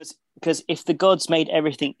because if the gods made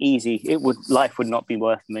everything easy, life would not be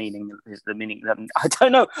worth meaning. Is the meaning? I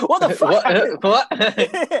don't know what the fuck. What?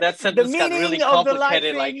 That sentence got really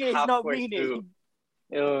complicated. Like is not halfway meaning. through,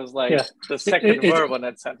 it was like the second verb on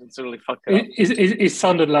that sentence really fucked it up. It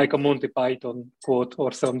sounded like a Monty Python quote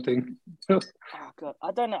or something. Oh God,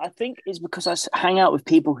 I don't know. I think it's because I hang out with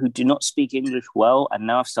people who do not speak English well, and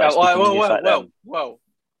now I've started speaking English like them. Whoa.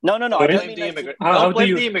 No. I don't mean the immigrants. Don't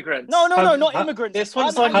blame the immigrants. No, not immigrants. This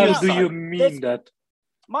one's on your side. How do you mean that?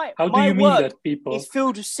 How do you mean that, people? It's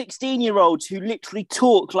filled with 16-year-olds who literally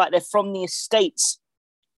talk like they're from the estates,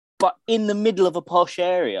 but in the middle of a posh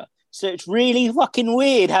area. So it's really fucking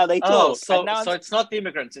weird how they talk. So it's not the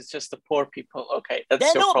immigrants, it's just the poor people. Okay, that's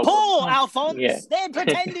they're your not problem. poor, Alphonse. Yeah. They're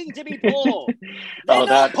pretending to be poor. They're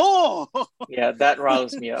not poor. Yeah, that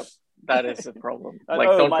riles me up. That is a problem.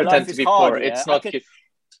 Don't pretend to be poor. Yeah? It's not cute.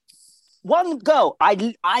 One girl,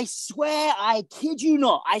 I swear, I kid you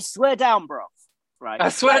not, I swear down, bro. Right? I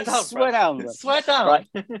swear down. Swear down. Right?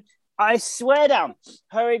 I swear down.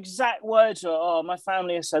 Her exact words are, "Oh, my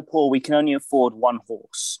family is so poor, we can only afford one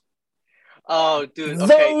horse." Oh, dude.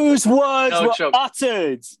 Okay. Those words were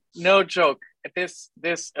uttered. No joke. This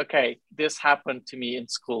happened to me in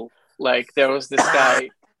school. Like, there was this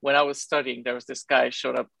guy when I was studying. There was this guy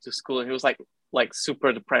showed up to school, and he was like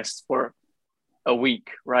super depressed for a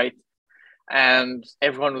week, right? And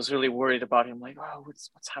everyone was really worried about him, like, "Oh, what's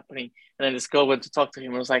happening?" And then this girl went to talk to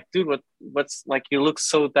him and was like, "Dude, what's like? You look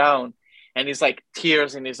so down." And he's like,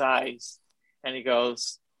 tears in his eyes, and he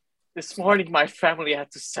goes, "This morning, my family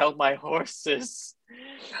had to sell my horses."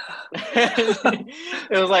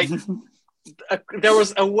 It was like there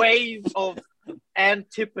was a wave of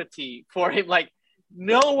antipathy for him. Like,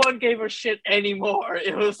 no one gave a shit anymore.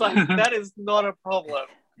 It was like, that is not a problem.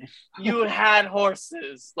 You had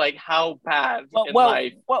horses. Like, how bad in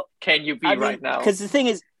life can you be right now? Because the thing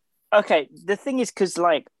is, because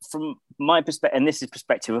like from my perspective, and this is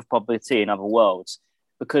perspective of poverty in other worlds,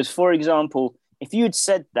 because for example, if you had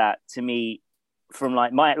said that to me from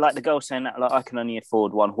like the girl saying that, like, I can only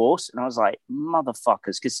afford one horse, and I was like,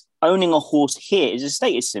 motherfuckers, because owning a horse here is a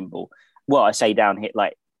status symbol. Well, I say down here,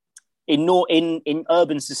 like in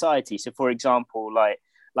urban society. So for example, like,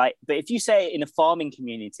 but if you say it in a farming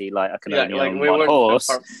community, like, I can only own one horse.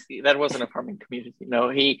 That wasn't a farming community. No,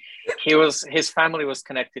 his family was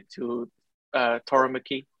connected to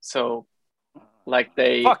Tauromachy. So, like,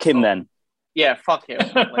 they fuck him then. Yeah, fuck him.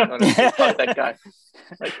 Like, honestly, fuck that guy.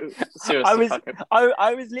 Like, seriously, fuck him.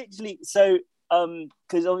 I was literally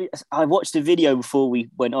because I watched a video before we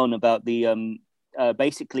went on about the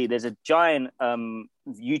basically there's a giant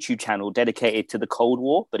YouTube channel dedicated to the Cold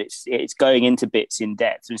War, but it's going into bits in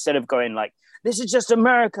depth. So instead of going like, this is just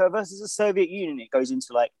America versus the Soviet Union, it goes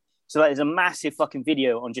into like there's a massive fucking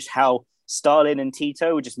video on just how Stalin and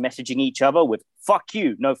Tito were just messaging each other with "fuck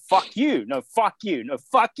you, no fuck you, no fuck you, no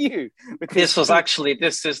fuck you." Because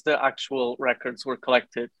this is the actual records were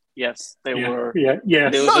collected. Yes, they were. Yeah.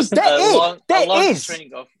 There was a long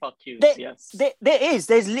string of fuck yous. Yes, there is.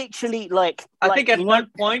 There's literally like. I think at one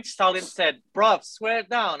point Stalin said, "Bruv, swear it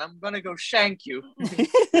down. I'm gonna go shank you."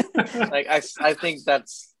 Like, I think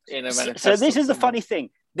that's in a manifesto. So this is the funny thing.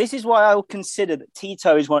 This is why I would consider that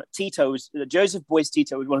Joseph Beuys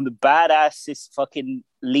Tito was one of the badassest fucking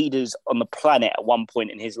leaders on the planet at one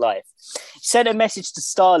point in his life. He sent a message to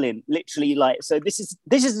Stalin, literally, like, so this is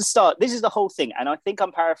the start. This is the whole thing. And I think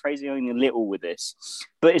I'm paraphrasing a little with this,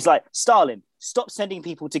 but it's like, Stalin, stop sending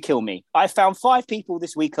people to kill me. I found 5 people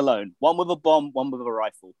this week alone, one with a bomb, one with a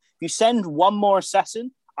rifle. If you send one more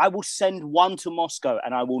assassin, I will send one to Moscow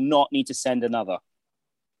and I will not need to send another.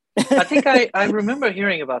 I think I remember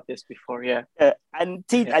hearing about this before. Yeah, and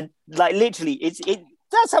like literally,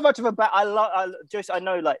 that's how much of a bad. I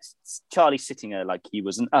know, like, Charlie's sitting there like he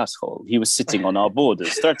was an asshole. He was sitting on our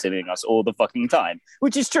borders, threatening us all the fucking time,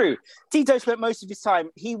 which is true. Tito spent most of his time.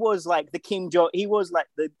 He was like the Kim Jong. He was like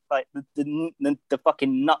the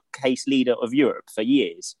fucking nutcase leader of Europe for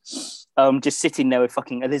years. Just sitting there with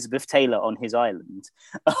fucking Elizabeth Taylor on his island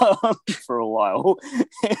for a while,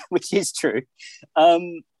 which is true.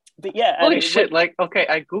 But yeah, holy shit! Like, okay,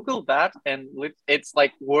 I googled that, and it's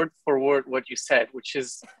like word for word what you said, which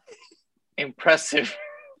is impressive.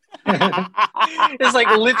 It's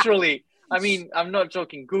like literally. I mean, I'm not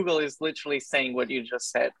joking. Google is literally saying what you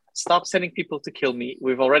just said. Stop sending people to kill me.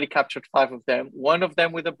 We've already captured 5 of them. 1 of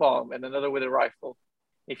them with a bomb, and another with a rifle.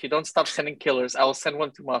 If you don't stop sending killers, I will send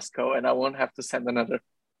one to Moscow, and I won't have to send another.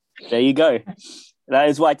 There you go. That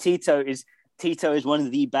is why Tito is one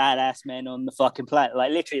of the badass men on the fucking planet.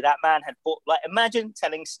 Like, literally, that man had fought. Like, imagine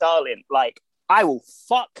telling Stalin, like, I will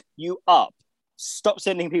fuck you up. Stop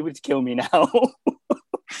sending people to kill me now.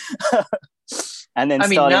 And then I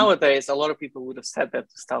mean, Stalin, nowadays, a lot of people would have said that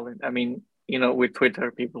to Stalin. I mean, with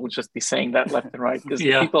Twitter, people would just be saying that left and right because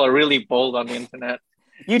people are really bold on the internet.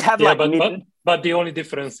 you'd have but the only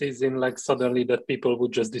difference is in like suddenly that people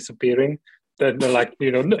would just disappearing. Then like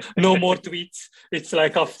no more tweets. It's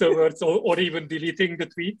like afterwards, or even deleting the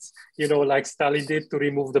tweets. Like Stalin did to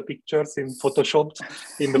remove the pictures in Photoshop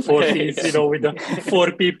in the 40s. With the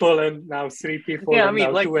 4 people and now 3 people. Yeah, and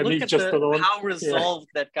now like 2 and look he's at just alone. how resolved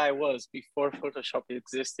that guy was before Photoshop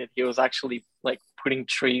existed. He was actually like putting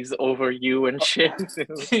trees over you and shit.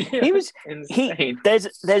 He was insane. There's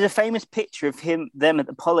a famous picture of them at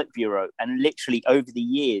the Politburo, and literally over the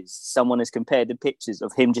years, someone has compared the pictures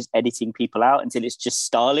of him just editing people out until it's just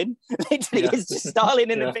Stalin. Literally, it's just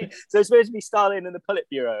Stalin in the picture. So it's supposed to be Stalin in the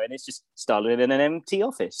Politburo, and it's just Stalin in an empty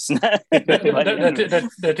office.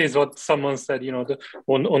 that is what someone said.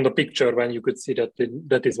 On the picture when you could see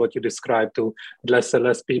that is what you described to less and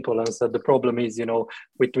less people, and said the problem is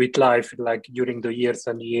with life, like during the years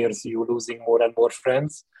and years, you're losing more and more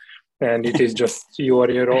friends, and it is just you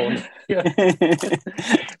are your own.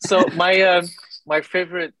 So my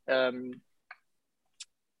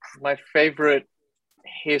favorite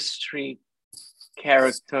history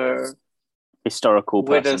character, historical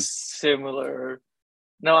person with a similar.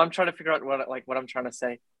 No, I'm trying to figure out what I'm trying to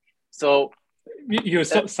say. So you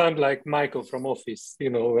sound like Michael from Office,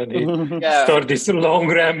 when he started this long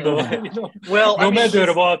ramble. Well, no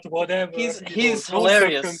matter whatever. He's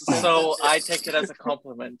hilarious, so I take it as a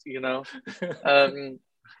compliment.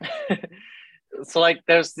 So like,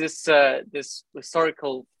 there's this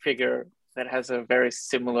historical figure that has a very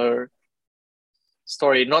similar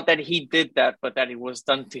story. Not that he did that, but that it was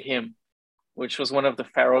done to him, which was one of the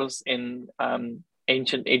pharaohs in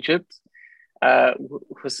ancient Egypt,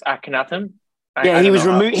 was Akhenaten. Yeah, he was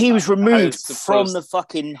removed. He was removed from the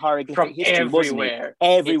fucking hieroglyphic history, everywhere.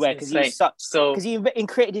 Everywhere, because he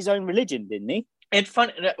created his own religion, didn't he? And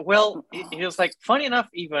fun. Well, he was like, funny enough.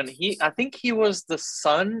 Even I think he was the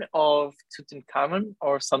son of Tutankhamun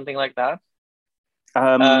or something like that.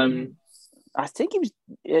 I think he was.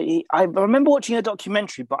 I remember watching a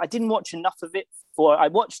documentary, but I didn't watch enough of it. I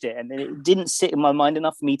watched it, and it didn't sit in my mind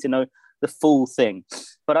enough for me to know the full thing.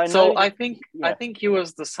 But I know. So I think he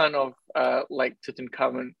was the son of like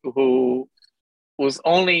Tutankhamun, who was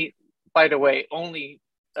only, by the way, he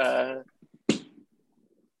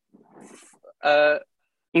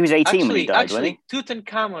was 18 when he died. Actually,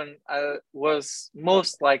 Tutankhamun was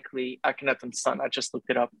most likely Akhenaten's son. I just looked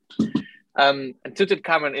it up. And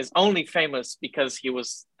Tutankhamun is only famous because he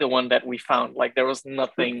was the one that we found. Like, there was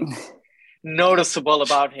nothing noticeable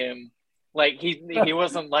about him. Like, he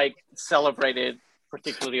wasn't like celebrated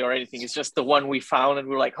particularly or anything. It's just the one we found, and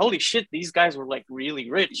we were like, holy shit, these guys were like really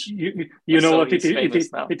rich. You know what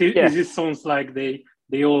it sounds like they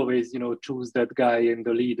always choose that guy and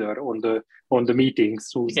the leader on the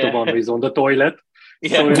meetings who's the one who is on the toilet.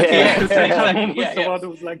 So the one who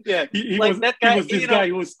was like, he was this guy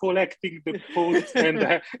who was collecting the coats and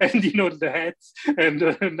the hats and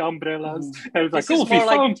the umbrellas. And was like, we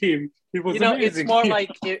found him. He was amazing. It's more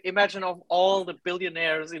like, imagine of all the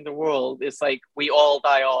billionaires in the world, it's like we all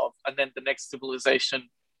die off, and then the next civilization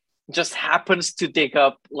just happens to dig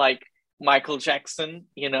up like Michael Jackson,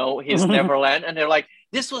 his Neverland, and they're like,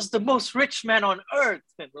 this was the most rich man on earth,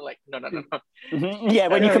 and we're like, no. Yeah,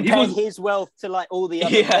 when you compare his wealth to like all the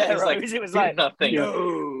other pharaohs, it was like nothing.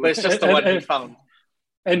 No. But it's just the one he found.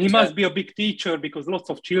 And he must be a big teacher because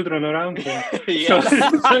lots of children around him.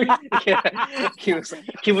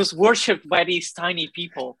 He was worshipped by these tiny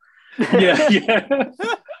people. Yeah.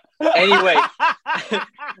 Anyway,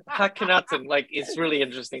 Akhenaten, like, it's really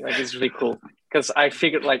interesting. Like, it's really cool because I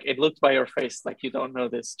figured, like, it looked by your face like you don't know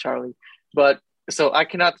this, Charlie. But so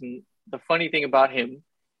Akhenaten, the funny thing about him,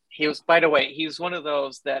 he was, by the way, he's one of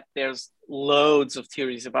those that there's loads of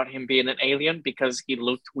theories about him being an alien because he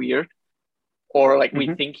looked weird. Or like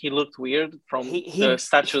we think he looked weird from the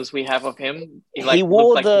statues we have of him. He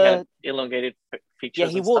had elongated features. Yeah,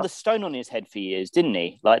 he wore the stone on his head for years, didn't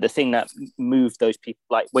he? Like the thing that moved those people,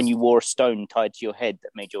 like when you wore a stone tied to your head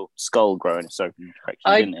that made your skull grow in a certain direction.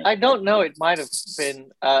 Didn't it? I don't know. It might have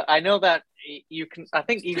been. I know that you can. I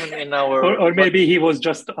think even in our or maybe he was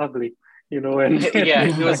just ugly. And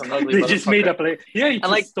he was an ugly. They just made up and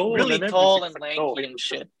like really tall and lanky and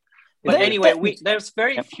shit. But anyway, there's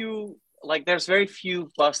very few. Like, there's very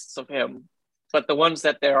few busts of him, but the ones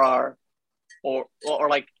that there are, or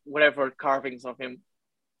like whatever carvings of him,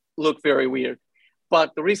 look very weird.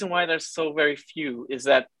 But the reason why there's so very few is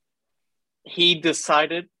that he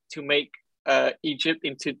decided to make Egypt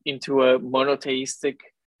into a monotheistic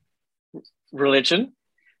religion,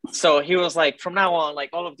 So he was like, from now on, like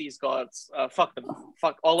all of these gods, fuck them,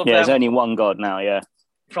 fuck all of them. Yeah, there's only one god now. Yeah.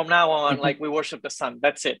 From now on, like we worship the sun.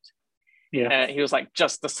 That's it. Yeah. He was like,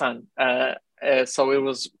 just the sun. So it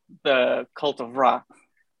was the cult of Ra.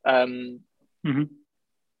 And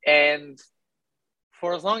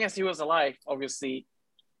for as long as he was alive, obviously,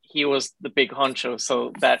 he was the big honcho.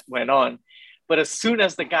 So that went on. But as soon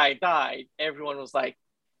as the guy died, everyone was like,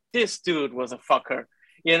 this dude was a fucker,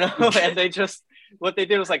 you know? And what they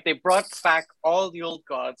did was like, they brought back all the old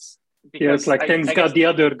gods. Because, it's like, thanks God the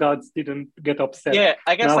other gods didn't get upset. Yeah,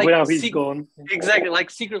 I guess now he's gone. Exactly, like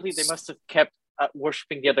secretly they must have kept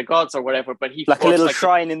worshipping the other gods or whatever, but he like a little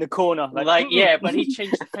shrine in the corner. But he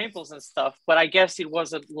changed the temples and stuff. But I guess it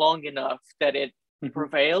wasn't long enough that it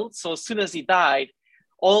prevailed. So as soon as he died,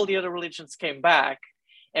 all the other religions came back.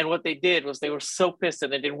 And what they did was they were so pissed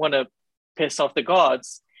and they didn't want to piss off the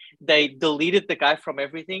gods. They deleted the guy from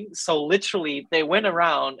everything. So literally they went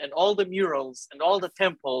around and all the murals and all the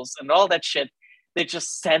temples and all that shit, they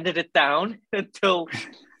just sanded it down until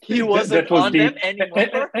he wasn't on them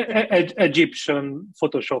anymore. Egyptian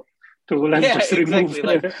Photoshop to just remove.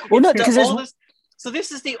 So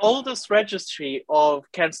this is the oldest registry of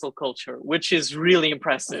cancel culture, which is really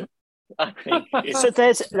impressive. I think. So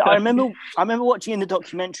I remember watching in the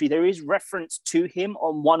documentary, there is reference to him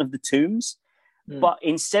on one of the tombs. But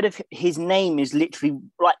instead of his name is literally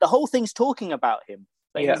like the whole thing's talking about him,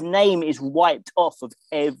 but his name is wiped off of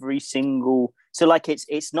every single. So like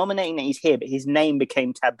it's nominating that he's here, but his name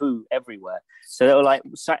became taboo everywhere. So they were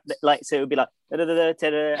so it would be like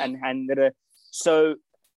and so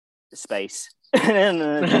space and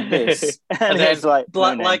this and then it's like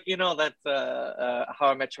like you know that How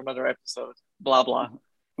I Met Your Mother episode blah blah.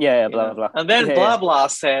 Yeah, blah blah. And then blah blah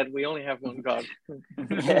said, "We only have one God."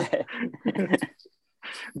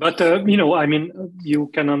 But I mean, you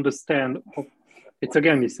can understand. It's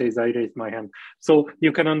again, he says, "I raised my hand." So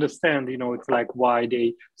you can understand, it's like why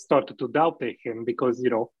they started to doubt him because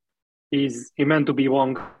he meant to be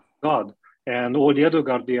one God, and all the other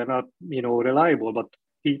gods they are not reliable. But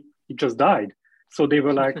he just died. So they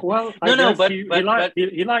were like, well, he lied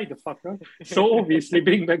the fucker. So obviously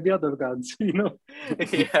bring back the other gods,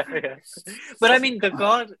 Yeah. But I mean, the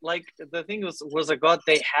god, like the thing was a god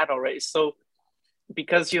they had already. So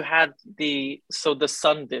because you had the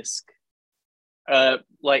sun disk,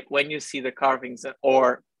 like when you see the carvings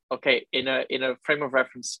or in a frame of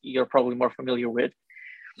reference you're probably more familiar with.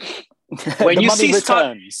 When you see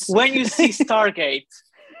Stargate.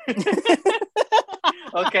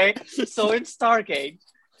 Okay, so in Stargate,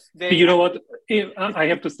 you know what? I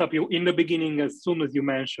have to stop you. In the beginning, as soon as you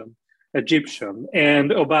mentioned Egyptian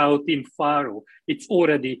and about in Pharaoh, it's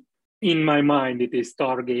already in my mind. It is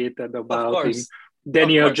Stargate and about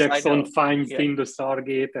Daniel Jackson finds in the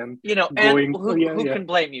Stargate and going. And who can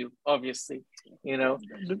blame you? Obviously,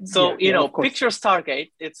 So picture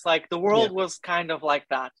Stargate. It's like the world was kind of like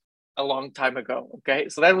that a long time ago. Okay,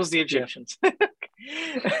 so that was the Egyptians.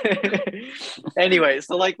 Anyway,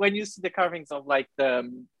 so like when you see the carvings of like the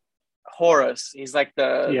Horus, he's like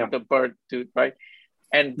the bird dude, right?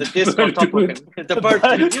 And the disc on top of him, the bird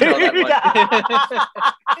dude, you know that one.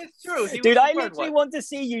 It's true. Dude, I literally want to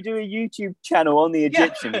see you do a YouTube channel on the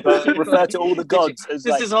Egyptian, but refer to all the gods as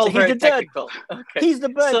this is all very technical. Okay. He's the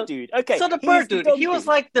bird dude. Okay. So the bird dude, he was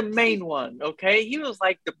like the main one, okay? He was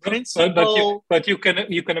like the principal. But you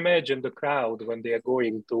can imagine the crowd when they are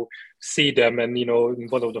going to see them and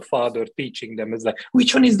one of the father teaching them is like,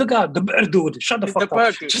 which one is the god? The bird dude. Shut the fuck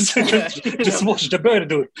up. Just watch the bird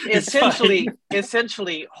dude.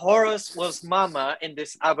 Essentially, Horus was Mama in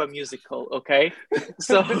this ABBA musical, okay?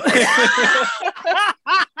 So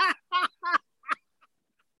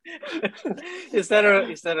is that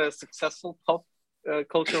a successful pop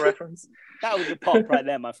culture reference? That was a pop right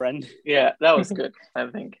there, my friend. Yeah, that was good.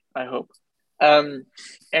 I hope.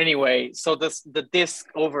 Anyway, so the disc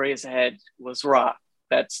over his head was Ra.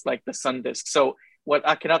 That's like the sun disc. So what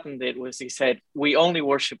Akhenaten did was he said, we only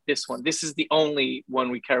worship this one. This is the only one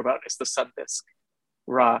we care about. It's the sun disc,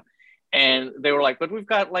 Ra. And they were like, but we've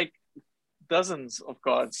got like dozens of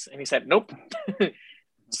gods. And he said, nope,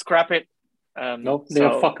 scrap it. Nope, they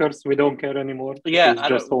are fuckers. We don't care anymore. Yeah, it's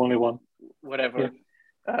just the only one. Whatever.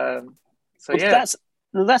 Yeah.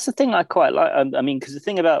 That's the thing I quite like. I mean, because the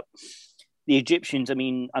thing about the Egyptians, I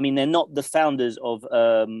mean, they're not the founders of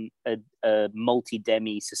a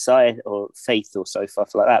multi-demi society or faith or so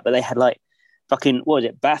stuff like that, but they had like fucking, what was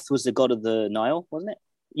it? Bath was the god of the Nile, wasn't it?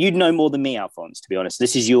 You'd know more than me, Alphonse, to be honest.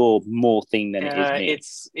 This is your more thing than it is me.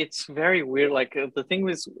 It's very weird. Like the thing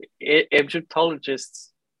with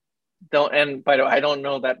Egyptologists, don't. And by the way, I don't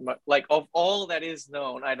know that much. Like of all that is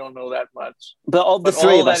known, I don't know that much. But of the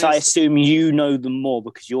three of us, I assume you know them more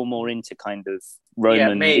because you're more into kind of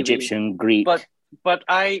Roman, Egyptian, Greek. But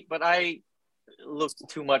I look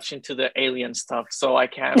too much into the alien stuff, so I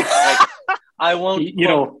can't. Like, I won't.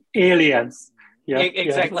 Aliens. Yeah,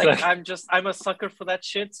 exactly. Like, I'm a sucker for that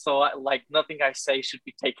shit. So nothing I say should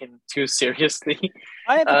be taken too seriously.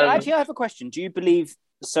 I have a question. Do you believe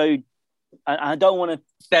so? I don't want to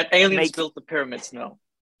that aliens built the pyramids. No,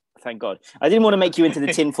 thank God. I didn't want to make you into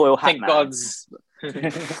the tinfoil hat. Thank gods.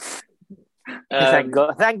 Thank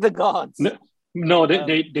God. Thank the gods. No,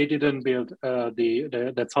 they didn't build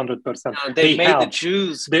that's 100%. No, they made helped. The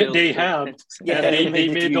Jews. They helped. Yeah, they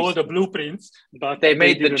made all the blueprints, but they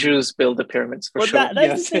made the Jews build the pyramids for sure.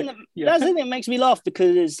 That's the thing that makes me laugh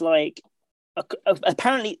because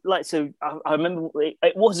apparently I remember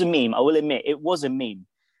it was a meme. I will admit it was a meme,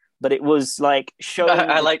 but it was like showing.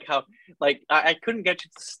 I like how I couldn't get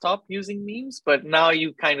you to stop using memes, but now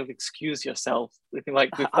you kind of excuse yourself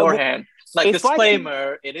like beforehand.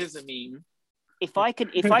 Disclaimer: it is a meme. If I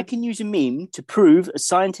can use a meme to prove a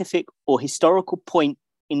scientific or historical point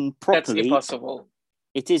improperly, that's impossible.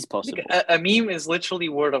 It is possible. A meme is literally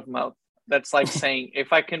word of mouth. That's like saying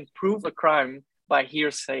if I can prove a crime by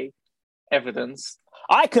hearsay evidence,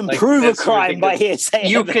 I can prove a crime by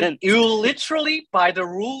hearsay evidence. You literally, by the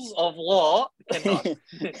rules of law, cannot.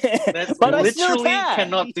 But I literally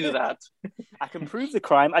cannot do that. I can prove the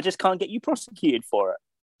crime. I just can't get you prosecuted for it.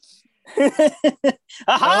 No, because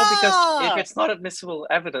if it's not admissible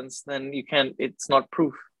evidence, then you can't. It's not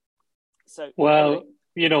proof. So,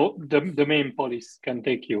 the meme police can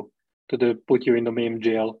take you put you in the meme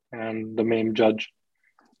jail and the meme judge,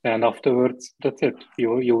 and afterwards, that's it.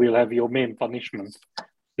 You will have your meme punishment.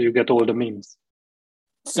 So you get all the memes.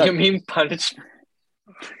 So you meme punishment.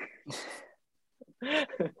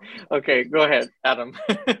 Okay, go ahead, Adam.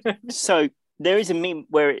 So there is a meme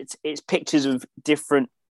where it's pictures of different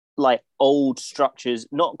like old structures,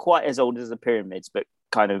 not quite as old as the pyramids, but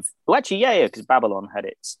kind of because Babylon had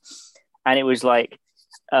it, and it was like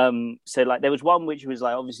so like there was one which was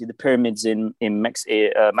like obviously the pyramids in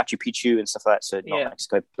Mexico, Machu Picchu and stuff like that, so not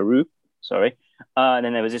Mexico, Peru, sorry, and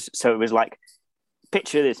then there was this, so it was like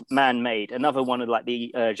picture this man-made, another one of like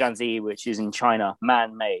the Zhanzi, which is in China,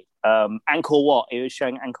 man-made, Angkor Wat, it was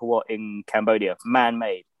showing Angkor Wat in Cambodia,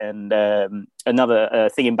 man-made, and another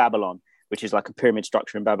thing in Babylon, which is like a pyramid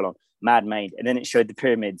structure in Babylon, man-made. And then it showed the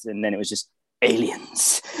pyramids, and then it was just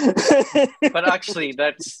aliens. But actually,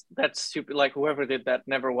 that's stupid. Like whoever did that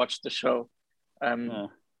never watched the show,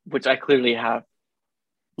 which I clearly have,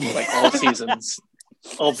 like all seasons,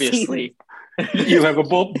 obviously. You have a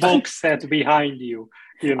box set behind you.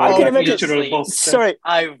 I can imagine. Sorry,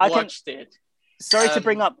 I've watched it. Sorry to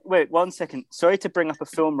bring up. Wait, 1 second. Sorry to bring up a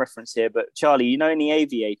film reference here, but Charlie, in The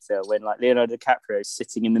Aviator, when like Leonardo DiCaprio is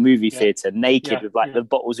sitting in the movie theater naked with like the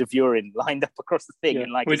bottles of urine lined up across the thing,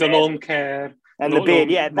 and like with a long hair and the beard,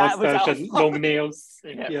 that was long nails.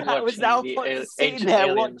 That was Alphonse sitting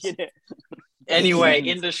there watching it. Anyway,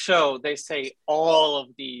 in the show, they say all of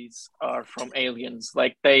these are from aliens.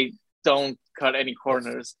 Like they don't cut any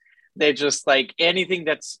corners. They just like anything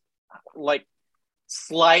that's like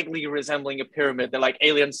slightly resembling a pyramid. They're like,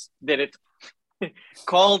 aliens did it,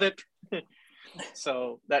 called it.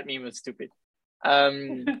 So that meme is stupid.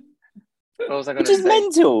 What was I going to say? Which is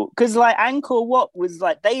mental, because like Angkor Wat was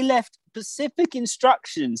like, they left specific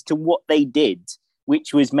instructions to what they did,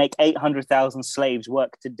 which was make 800,000 slaves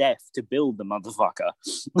work to death to build the motherfucker.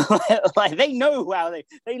 Like they know how they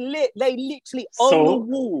literally on the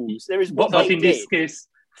walls. There is what they did. This case,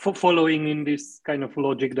 following in this kind of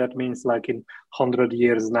logic, that means like in 100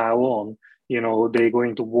 years now on, they're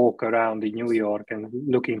going to walk around in New York and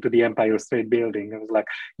look into the Empire State Building. It was like,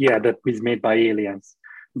 that was made by aliens.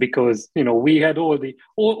 Because, we had all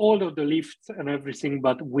of the lifts and everything,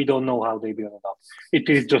 but we don't know how they built it up. It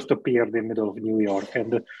is just appeared in the middle of New York.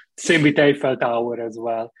 And the same with Eiffel Tower as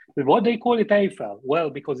well. What they call it Eiffel? Well,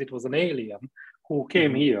 because it was an alien who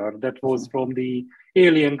came here that was from the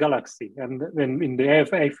alien galaxy and in the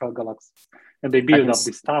Eiffel galaxy, and they built up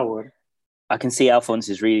this tower. I can see Alphonse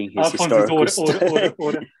is reading his historical stuff.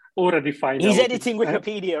 Already find He's editing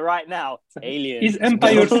Wikipedia right now. Aliens. Is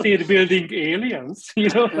Empire State Building aliens?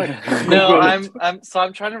 No,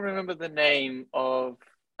 I'm trying to remember the name of.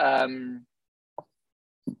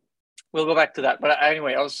 We'll go back to that, but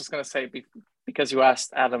anyway, I was just gonna say because you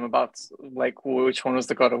asked Adam about like which one was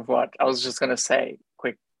the god of what. I was just gonna say,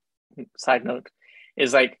 quick side note,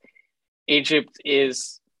 is like Egypt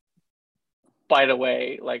is. By the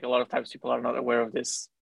way, like a lot of times people are not aware of this.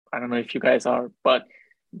 I don't know if you guys are, but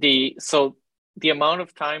the the amount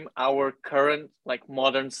of time our current like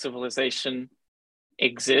modern civilization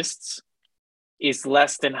exists is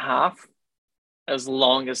less than half as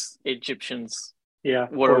long as Egyptians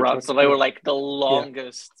were around. So they were like the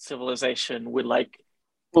longest civilization with like.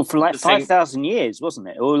 Well, for like 5,000 years, wasn't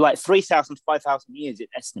it? Or like 3,000, 5,000 years, it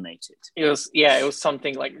estimated. It was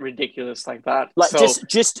something like ridiculous like that. Like so,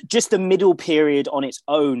 just the middle period on its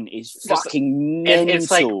own is fucking mental. It's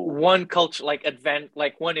like one culture,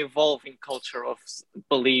 like one evolving culture of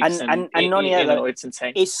beliefs, and it's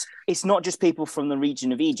insane. It's not just people from the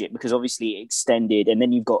region of Egypt, because obviously it extended, and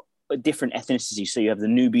then you've got different ethnicities. So you have the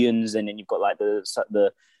Nubians, and then you've got like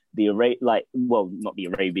not the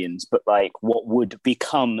Arabians, but like what would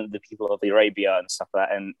become the people of Arabia and stuff like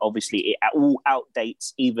that. And obviously it all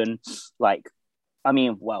outdates even like, I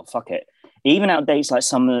mean, well, fuck it. It even outdates like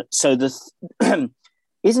some, so isn't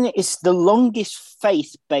it? It's the longest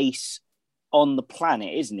faith base on the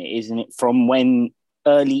planet, isn't it? Isn't it from when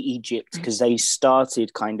early Egypt, because they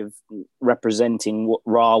started kind of representing what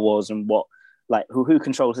Ra was and what, like who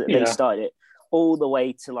controls it, they started it all the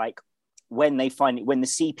way to like, when the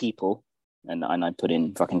sea people, and I put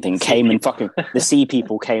in fucking thing, came and fucking, the sea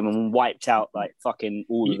people came and wiped out like fucking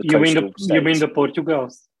all of the coastal states. You mean the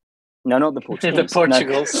Portugals? No, not the Portuguese. The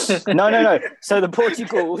Portugals. No. So the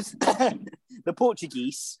Portugals, the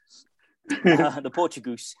Portuguese, the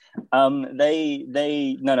Portuguese,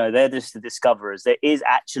 they're just the discoverers. There is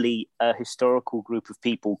actually a historical group of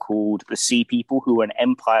people called the Sea People, who were an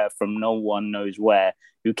empire from no one knows where,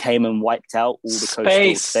 who came and wiped out all the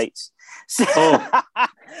coastal states.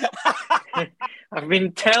 I've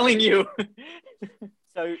been telling you.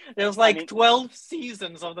 So there's like 12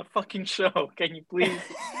 seasons of the fucking show. Can you please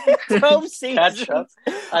 12 seasons?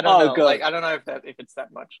 I don't know. God. Like I don't know if it's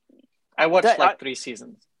that much. I watched 3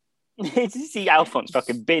 seasons. To see Alphonse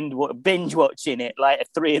fucking binge watching it like at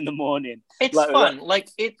 3 a.m. It's like, fun. Like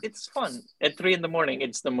it's fun at 3 a.m.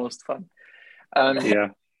 It's the most fun. I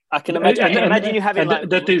can imagine you having like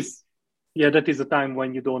that is a time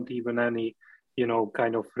when you don't even any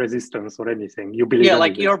kind of resistance or anything. You believe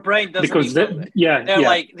like your brain doesn't because they're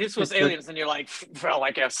like, this was aliens, and you're like, well,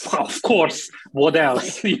 I guess of course, what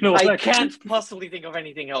else? I can't possibly think of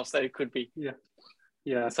anything else that it could be.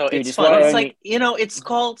 Yeah. So it's fun. It's like, it's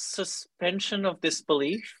called suspension of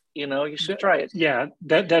disbelief. You should try it. Yeah,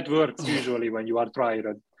 that works usually when you are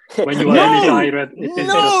tired. When you are tired, it is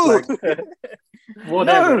just like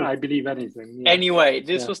whatever. I believe anything. Yeah. Anyway,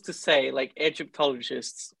 this was to say, like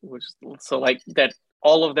Egyptologists, which so like that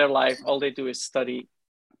all of their life, all they do is study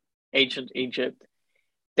ancient Egypt.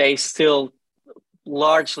 They still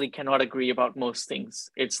largely cannot agree about most things.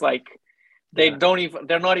 It's like they're not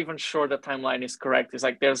even sure the timeline is correct. It's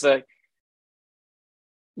like there's a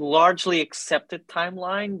largely accepted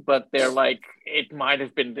timeline, but they're like, it might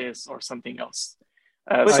have been this or something else.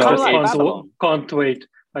 I just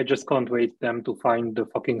can't wait them to find the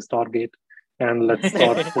fucking Stargate, and let's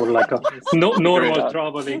start for like a normal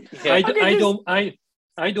traveling. I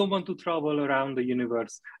don't want to travel around the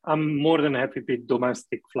universe. I'm more than happy with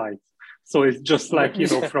domestic flights. So it's just like,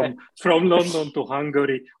 from London to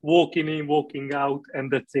Hungary, walking in, walking out,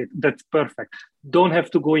 and that's it. That's perfect. Don't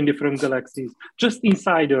have to go in different galaxies. Just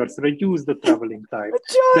inside Earth, reduce the traveling time.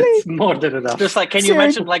 That's more than enough. Just like, can you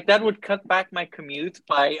imagine, like that would cut back my commute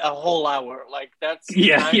by a whole hour. Like that's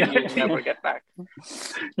time you'll never get back.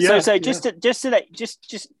 So just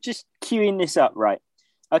queuing this up, right?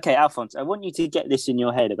 Okay, Alphonse, I want you to get this in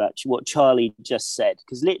your head about what Charlie just said,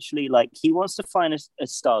 because literally, like, he wants to find a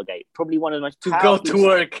Stargate, probably one of the most go to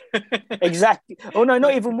work. Exactly. Oh no,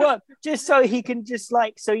 not even work. Just so he can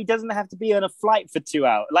so he doesn't have to be on a flight for 2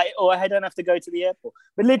 hours, or I don't have to go to the airport.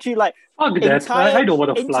 But literally, like, I don't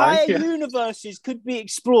want to fly. Entire universes could be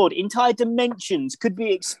explored. Entire dimensions could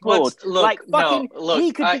be explored.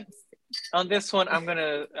 On this one, I'm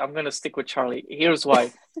gonna stick with Charlie. Here's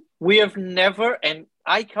why. We have never, and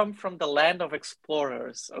I come from the land of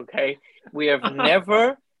explorers, okay? We have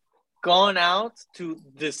never gone out to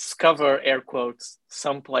discover, air quotes,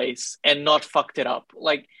 someplace and not fucked it up.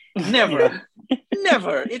 Like, never.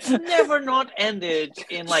 Never. It's never not ended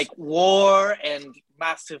in, like, war and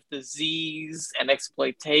massive disease and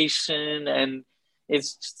exploitation, and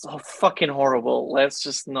it's just so fucking horrible. Let's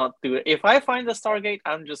just not do it. If I find the Stargate,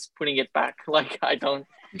 I'm just putting it back. Like, I don't...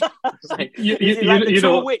 like, the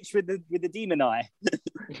tall witch with the demon eye.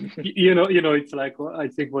 It's like, I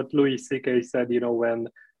think what Louis C.K. said, when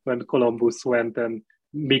Columbus went and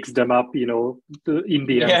mixed them up, the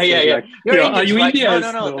Indians. Yeah. Like, are you like,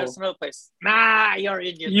 Indians? No, there's no place. Nah, you're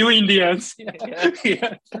Indians. You Indians.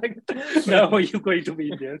 Like, no, you're going to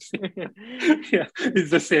be Indians. Yeah, it's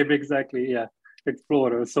the same exactly. Yeah,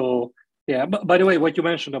 explorer. So Yeah, but by the way, what you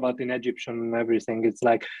mentioned about in Egyptian and everything, it's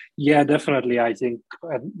like, yeah, definitely. I think,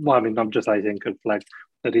 well, I mean, not just I think, it's like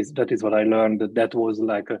that is what I learned, that was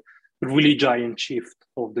like a really giant shift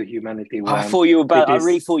of the humanity. I really thought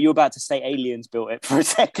you were about to say aliens built it for a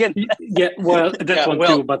second. Yeah, well, that's one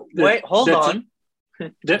too. But wait, hold on.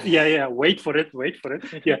 Wait for it.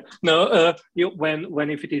 Yeah, no, when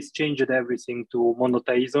if it is changed everything to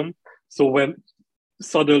monotheism, so when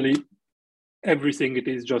suddenly everything it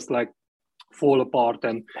is just like fall apart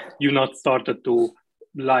and you not started to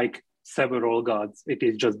like several gods, it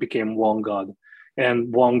is just became one god,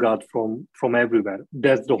 and one god from everywhere.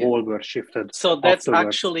 That's the whole world shifted. So that's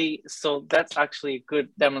actually a good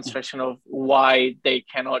demonstration of why they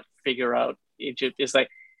cannot figure out Egypt. Is like,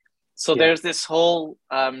 so there's this whole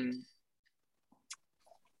so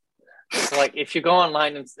like if you go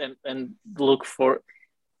online and look for,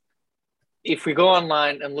 if we go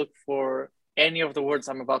online and look for any of the words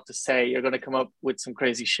I'm about to say, you're going to come up with some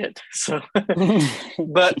crazy shit. So,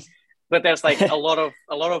 but there's like a lot of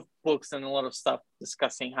books and a lot of stuff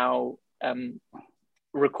discussing how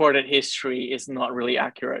recorded history is not really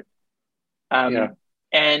accurate.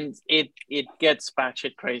 And it gets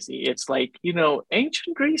batshit crazy. It's like,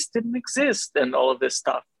 ancient Greece didn't exist and all of this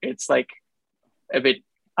stuff. It's like a bit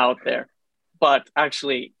out there. But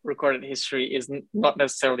actually, recorded history is not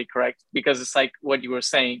necessarily correct, because it's like what you were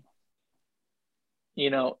saying.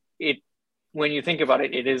 When you think about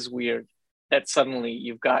it, it is weird that suddenly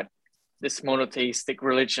you've got this monotheistic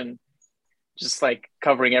religion just like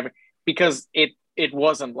covering everything, because it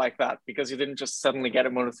wasn't like that, because you didn't just suddenly get a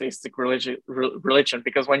monotheistic religion.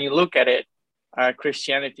 Because when you look at it,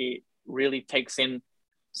 Christianity really takes in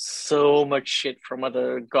so much shit from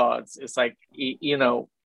other gods. It's like, you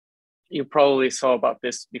probably saw about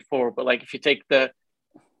this before, but like if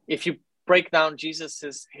you break down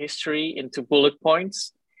Jesus's history into bullet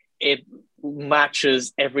points, it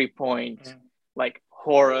matches every point. Like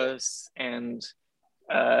Horus and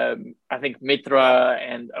I think Mithra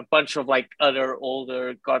and a bunch of like other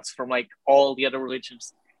older gods from like all the other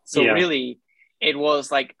religions. So really, it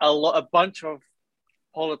was like a bunch of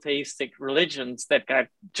polytheistic religions that got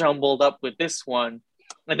jumbled up with this one,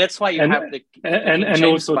 and that's why you have the and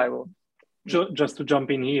James also Bible. Just to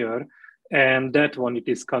jump in here, and that one it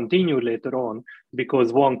is continued later on,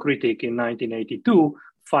 because one critic in 1982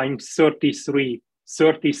 finds 33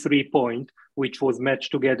 points which was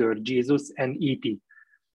matched together, Jesus and E.T.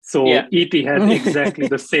 So E.T. had exactly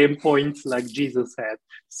the same points like Jesus had.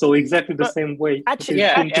 So exactly the same way.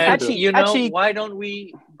 Actually, why don't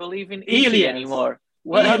we believe in E.T. anymore?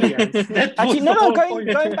 Actually,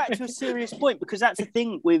 going back to a serious point, because that's the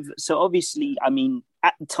thing with, so obviously, I mean,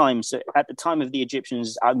 at the time of the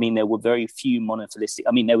Egyptians, I mean, there were very few monotheistic.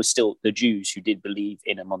 I mean, there were still the Jews who did believe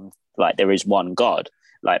in like there is one God,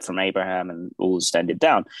 like from Abraham and all standing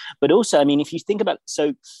down. But also, I mean, if you think about,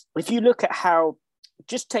 so if you look at how,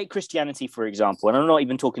 just take Christianity, for example, and I'm not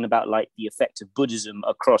even talking about like the effect of Buddhism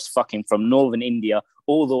across fucking from northern India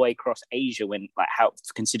all the way across Asia, when like how,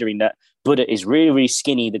 considering that Buddha is really, really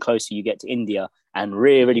skinny the closer you get to India, and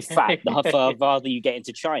really, really fat the farther you get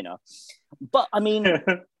into China. But I mean,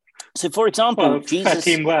 so for example, Jesus, fat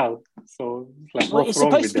him well. So like,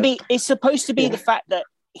 it's supposed to be the fact that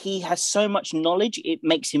he has so much knowledge, it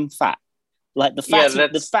makes him fat. Like the fat,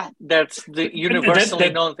 that's the universally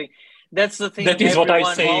known thing. That's the thing. That is what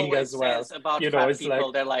I'm saying as well. About fat people,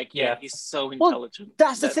 like, they're like, he's so intelligent. Well,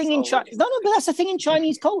 that's the thing in China. No, but that's the thing in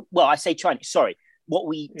Chinese culture. Well, I say Chinese. Sorry, what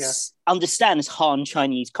we understand as Han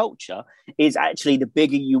Chinese culture is actually the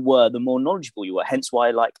bigger you were, the more knowledgeable you were. Hence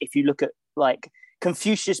why, like, if you look at like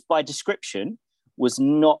Confucius by description was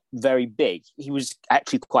not very big. He was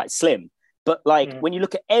actually quite slim. But like when you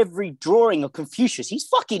look at every drawing of Confucius, he's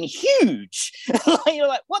fucking huge. Like, you're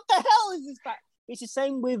like, what the hell is this back? It's the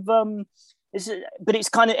same with but it's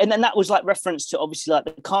kind of, and then that was like reference to obviously like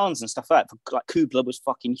the Khans and stuff like that. Like Kubla was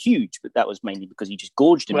fucking huge, but that was mainly because he just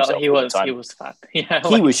gorged himself. Well, he was fat. Yeah,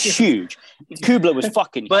 he was huge. Kubla was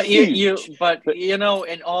fucking huge. But in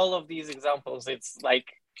all of these examples, it's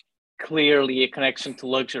like clearly a connection to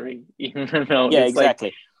luxury.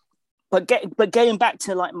 Exactly. But getting back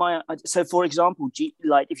to like so for example,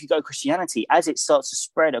 like if you go Christianity, as it starts to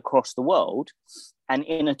spread across the world, and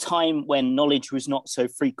in a time when knowledge was not so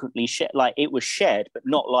frequently shared, like it was shared, but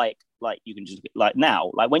not like you can just like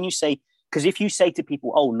now, like when you say, because if you say to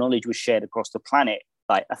people, oh, knowledge was shared across the planet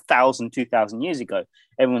like 1,000, 2,000 years ago,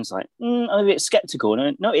 everyone's like, I'm a bit skeptical.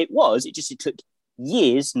 No, it it took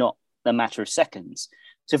years, not a matter of seconds.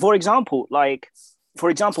 So for example,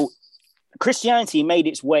 Christianity made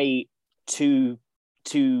its way to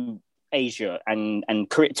Asia and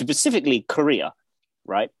Korea, specifically Korea,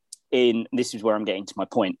 right? this is where I'm getting to my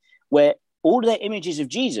point, where all their images of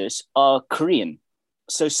Jesus are Korean.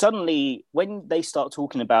 So suddenly, when they start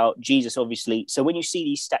talking about Jesus, obviously, so when you see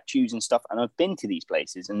these statues and stuff, and I've been to these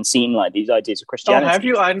places and seen like these ideas of Christianity. Oh, have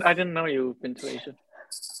you? I didn't know you've been to Asia.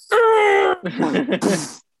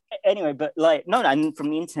 Anyway, but like, no, and from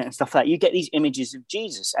the internet and stuff like that, you get these images of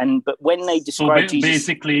Jesus. But when they describe Jesus.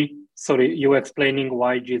 Basically, sorry, you explaining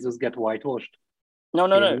why Jesus get whitewashed? No.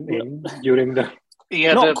 During the.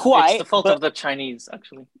 Yeah, not quite. It's the fault of the Chinese,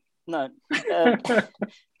 actually. No.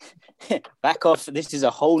 Back off. This is a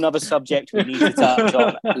whole nother subject we need to touch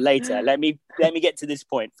on later. Let me get to this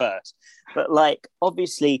point first. But like,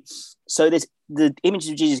 obviously, so there's the image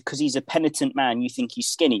of Jesus because he's a penitent man. You think he's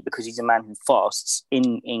skinny because he's a man who fasts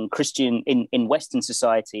in Western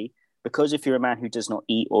society. Because if you're a man who does not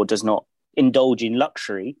eat or does not indulge in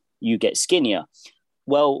luxury, you get skinnier.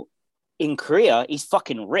 Well, in Korea, he's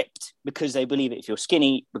fucking ripped because they believe it if you're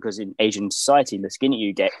skinny, because in Asian society, the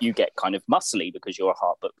skinnier you get kind of muscly because you're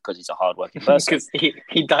but because he's a hardworking person. Because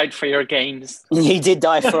he died for your gains. He did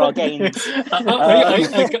die for our gains.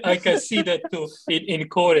 I can see that too. In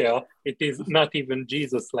Korea, it is not even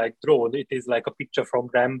Jesus like drawn. It is like a picture from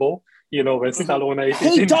Rambo. You know, when Stallone is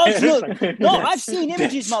he does look. No, I've seen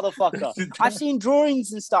images, motherfucker. I've seen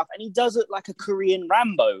drawings and stuff, and he does look like a Korean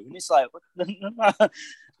Rambo. And it's like,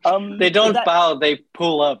 they don't bow, they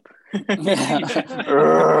pull up.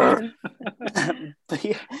 but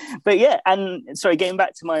yeah, and sorry, getting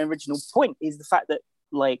back to my original point is the fact that,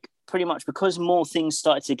 like, pretty much because more things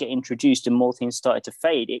started to get introduced and more things started to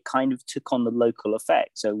fade, it kind of took on the local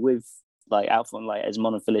effect. So with like Alpha and like as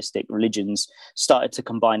monotheistic religions started to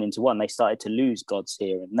combine into one, they started to lose gods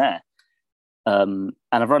here and there. And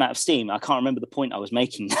I've run out of steam. I can't remember the point I was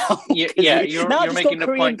making now. You're making the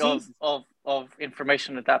point of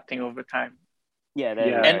information adapting over time. But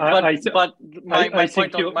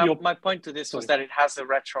my point to this was that it has a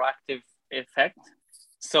retroactive effect.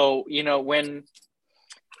 So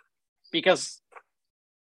because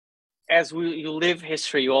as you live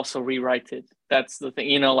history, you also rewrite it. That's the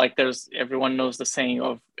thing, like everyone knows the saying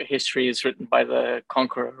of history is written by the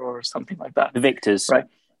conqueror or something like that. The victors, right?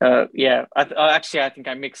 I think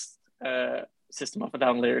I mixed System of a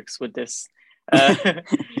Down lyrics with this.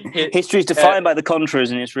 History is defined by the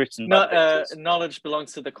conquerors and it's written by knowledge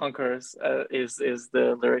belongs to the conquerors is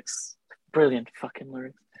the lyrics. Brilliant fucking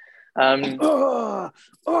lyrics. Aliens.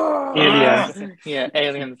 Yeah,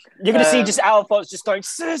 aliens. You're gonna see just Alphonse just going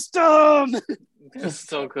system. They're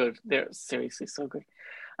so good. They're seriously so good.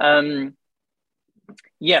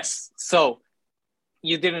 Yes, so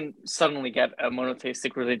you didn't suddenly get a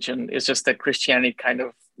monotheistic religion. It's just that Christianity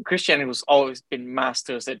was always been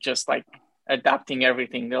masters at just like adapting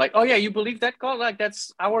everything. They're like, oh yeah, you believe that God? Like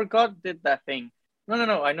that's our God did that thing.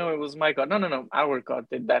 No, I know it was my God. No, our God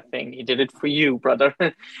did that thing. He did it for you, brother.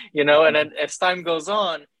 And then as time goes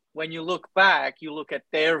on, when you look back, you look at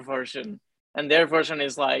their version, and their version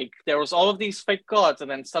is like, there was all of these fake gods, and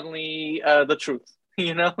then suddenly the truth,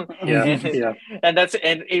 Yeah. And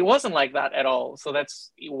it wasn't like that at all. So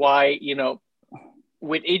that's why,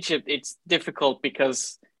 with Egypt, it's difficult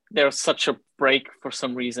because there's such a break for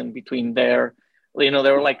some reason between they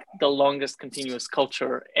were like the longest continuous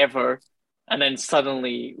culture ever. And then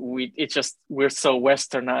suddenly we're so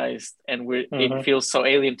westernized and it feels so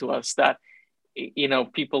alien to us that,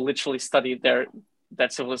 people literally studied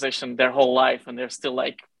that civilization their whole life. And they're still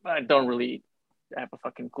like, I don't really have a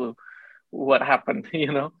fucking clue what happened,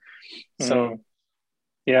 So.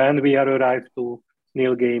 Yeah. And we are arrived to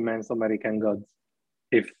Neil Gaiman's American Gods.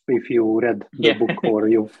 If you read the book or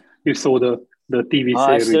you saw the TV series,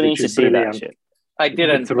 I still need to see that shit. I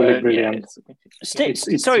didn't. It's really brilliant.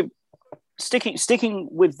 Sticking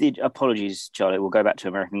with the apologies, Charlie. We'll go back to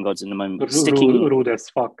American Gods in a moment. Rude as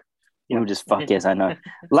fuck. Rude as fuck. Yes, I know.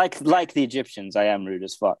 Like the Egyptians, I am rude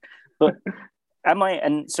as fuck. But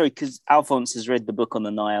because Alphonse has read the book on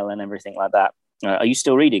the Nile and everything like that. Are you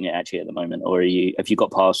still reading it actually at the moment, or have you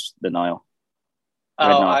got past the Nile?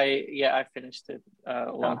 I finished it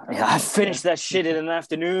a long time ago. I finished that shit in an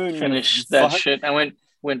afternoon. Finished that shit. I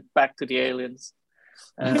went back to the aliens.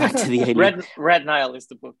 Back to the aliens. Red Nile is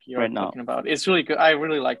the book you're talking about. It's really good. I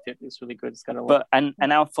really liked it. It's really good. It's got a lot. But and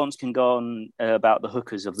Alphonse can go on about the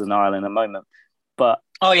hookers of the Nile in a moment. But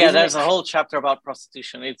there's a whole chapter about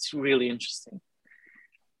prostitution. It's really interesting.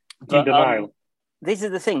 In the Nile. This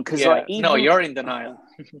is the thing, because no, you're in denial.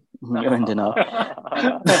 You're in denial.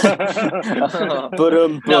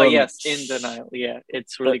 Yes, in denial. Yeah,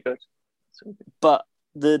 it's really good. But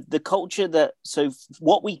the culture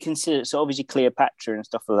what we consider, so obviously Cleopatra and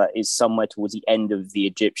stuff like that is somewhere towards the end of the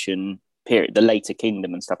Egyptian period, the later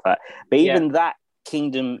kingdom and stuff like that. But even that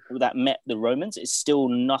kingdom that met the Romans is still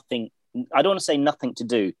nothing. I don't want to say nothing to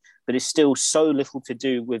do, but it's still so little to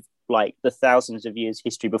do with like the thousands of years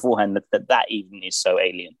history beforehand that even is so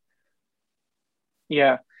alien.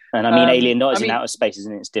 Yeah. And I mean, alien not as in outer space,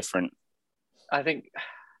 isn't it? It's different. I think,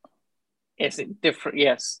 is it different?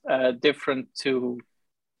 Yes. Different to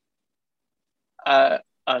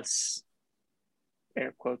us,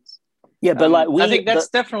 air quotes. Yeah, but like I think that's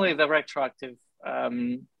definitely the retroactive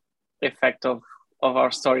effect of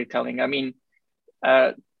our storytelling. I mean,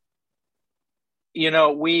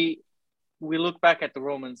 we look back at the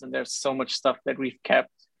Romans and there's so much stuff that we've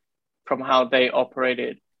kept from how they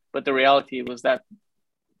operated, but the reality was that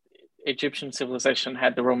Egyptian civilization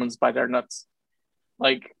had the Romans by their nuts,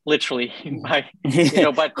 like literally by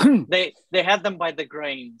but they had them by the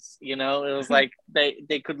grains. It was like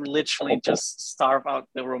they could literally just starve out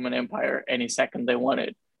the Roman Empire any second they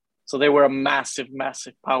wanted. So they were a massive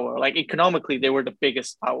power. Like economically, they were the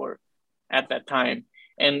biggest power at that time.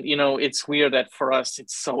 And it's weird that for us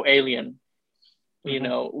it's so alien.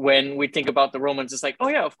 When we think about the Romans, it's like, oh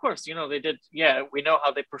yeah, of course, they did. Yeah, we know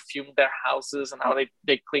how they perfumed their houses and how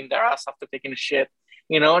they cleaned their ass after taking a shit,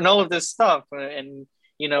 and all of this stuff. And,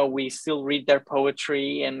 we still read their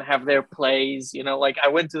poetry and have their plays, like I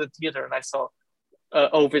went to the theater and I saw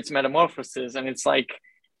Ovid's Metamorphoses, and it's like,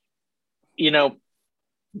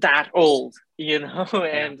 that old,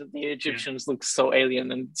 and the Egyptians look so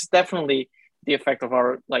alien. And it's definitely the effect of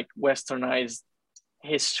our like westernized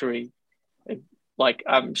history. Like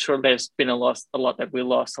I'm sure there's been a lot that we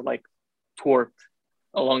lost or like thwarted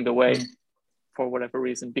along the way for whatever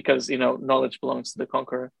reason, because knowledge belongs to the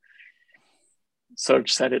conqueror.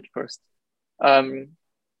 Serge said it first. It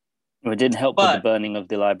didn't help with the burning of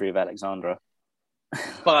the Library of Alexandria.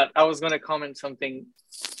 But I was going to comment something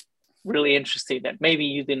really interesting that maybe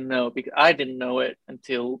you didn't know, because I didn't know it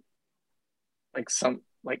until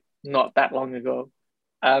not that long ago.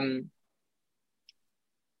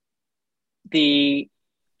 The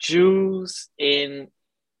Jews in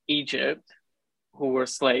Egypt who were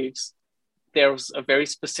slaves, there was a very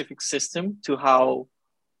specific system to how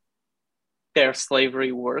their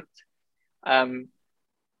slavery worked.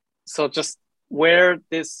 So just where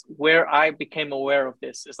I became aware of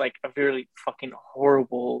this is like a really fucking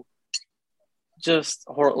horrible,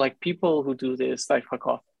 like people who do this, like fuck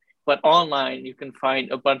off. But online you can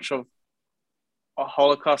find a bunch of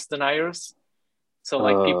Holocaust deniers. So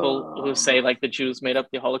like people who say like the Jews made up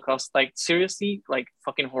the Holocaust, like seriously, like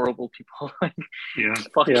fucking horrible people. Like,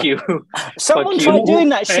 fuck you. Someone tried doing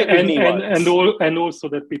that shit with me once. And also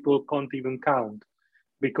that people can't even count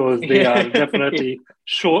because they are definitely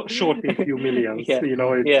short a few millions.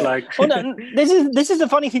 It's like. Well, no, this is the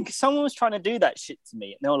funny thing, because someone was trying to do that shit to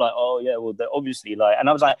me, and they were like, "Oh yeah, well, they're obviously like," and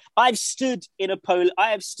I was like, "I have stood in a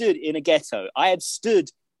ghetto. I have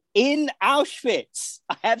stood in Auschwitz.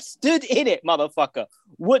 I have stood in it, motherfucker."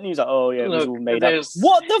 Wouldn't you? Like, oh yeah, it was all made up.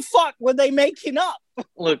 What the fuck were they making up?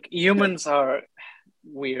 Look, humans are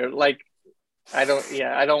weird. Like, I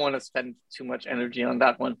don't want to spend too much energy on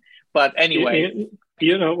that one. But anyway,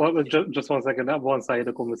 just 1 second. Once I had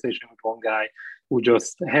a conversation with one guy who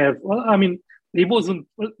just he wasn't.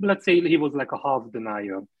 Let's say he was like a half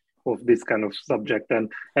denier of this kind of subject, and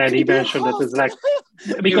he mentioned that it's like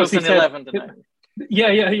because he said 11 denier. Yeah,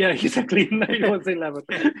 exactly. 9 was 11.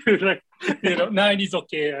 Like, 9 is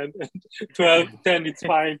okay, and 12, 10 it's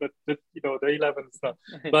fine, but the 11 is not.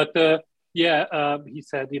 But he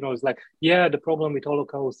said, it's like, the problem with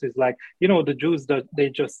Holocaust is like, the Jews that they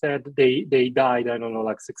just said they died, I don't know,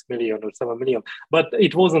 like 6 million or 7 million, but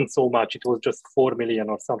it wasn't so much. It was just 4 million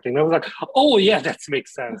or something. And I was like, oh yeah, that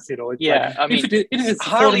makes sense. It's like, I mean, it is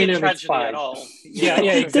hardly 4 million, a tragedy at all. Yeah,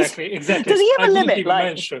 exactly. Does he have a limit? Like,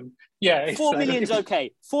 mention. Yeah, 4 million's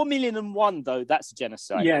okay. 4,000,001 though, that's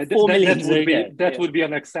genocide. Yeah, 4 million would be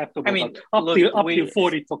unacceptable. I mean, up till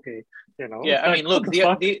 40, it's okay. Yeah, I mean, look,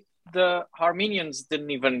 the Armenians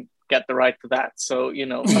didn't even get the right to that. So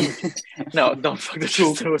no, don't fuck the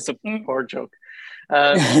truth. It was a poor joke.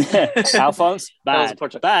 Alphonse, bad.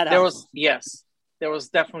 Bad. There was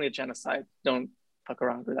definitely a genocide. Don't fuck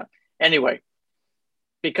around with that. Anyway,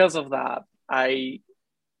 because of that, I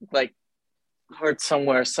heard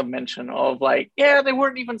somewhere some mention of like, they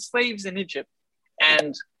weren't even slaves in Egypt,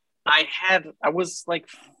 and I was like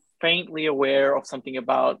faintly aware of something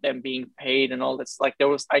about them being paid and all this. Like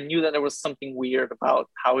I knew that there was something weird about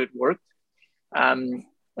how it worked, and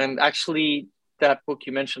actually that book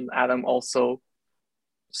you mentioned, Adam, also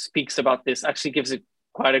speaks about this. Actually gives it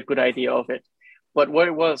quite a good idea of it. But what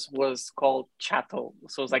it was called chattel.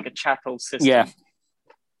 So it's like a chattel system. Yeah.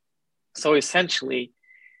 So essentially,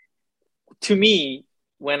 to me,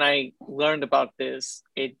 when I learned about this,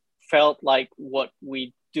 it felt like what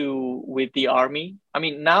we do with the army. I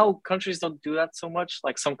mean, now countries don't do that so much.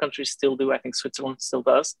 Like some countries still do. I think Switzerland still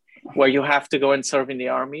does, where you have to go and serve in the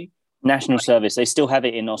army. National service. They still have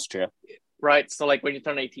it in Austria. Right. So like when you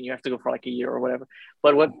turn 18, you have to go for like a year or whatever.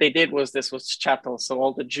 But what they did was this was chattel. So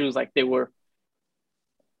all the Jews, like they were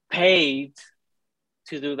paid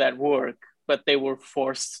to do that work, but they were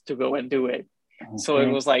forced to go and do it. Okay. So it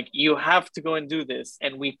was like, you have to go and do this,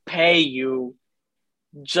 and we pay you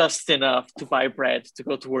just enough to buy bread to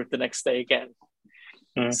go to work the next day again.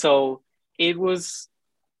 So it was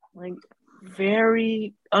like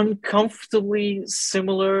very uncomfortably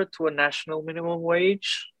similar to a national minimum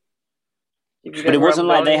wage. But it wasn't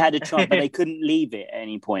like they had a chance, but they couldn't leave it at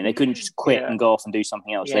any point. They couldn't just quit and go off and do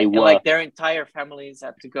something else. They were like their entire families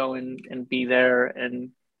had to go and be there. And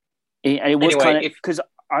it was anyway, kind of because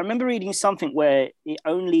I remember reading something where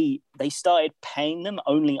they started paying them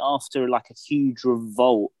only after like a huge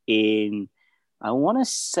revolt in, I want to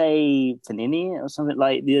say Fanini or something,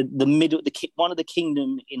 like the middle, one of the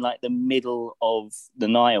kingdom in like the middle of the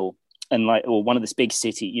Nile, and like, or one of this big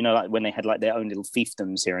city, you know, like when they had like their own little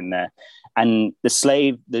fiefdoms here and there, and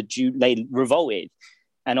the Jew, they revolted,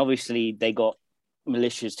 and obviously they got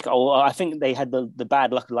militias to go. I think they had the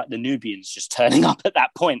bad luck of like the Nubians just turning up at that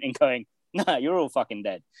point and going, "No, you're all fucking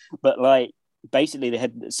dead." But like basically,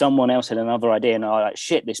 someone else had another idea, and I was like,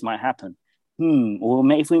 "Shit, this might happen." Or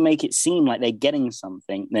if we make it seem like they're getting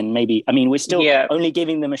something, then maybe. I mean, we're still only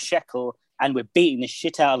giving them a shekel, and we're beating the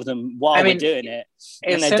shit out of them while we're doing it,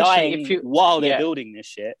 and they're dying while they're building this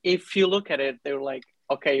shit. If you look at it, they're like,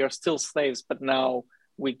 okay, you're still slaves, but now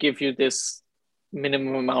we give you this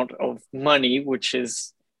minimum amount of money, which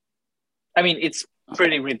is, I mean, it's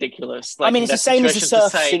pretty ridiculous. Like, I mean, it's the same as the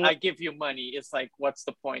serfs. I give you money. It's like, what's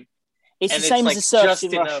the point? It's the same as the serfs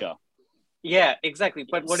in Russia. Yeah, exactly.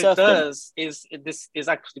 But what it does is, this is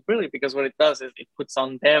actually brilliant, because what it does is it puts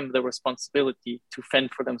on them the responsibility to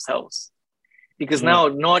fend for themselves. Because now,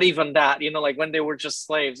 not even that, you know, like when they were just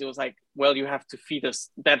slaves, it was like, well, you have to feed us,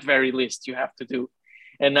 that very least you have to do.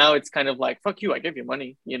 And now it's kind of like, fuck you, I give you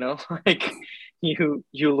money, you know, like you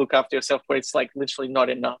look after yourself, but it's like literally not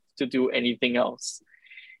enough to do anything else.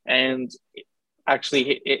 And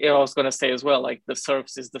actually, I was going to say as well, like the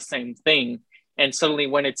serfs is the same thing. And suddenly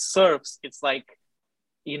when it's serfs, it's like,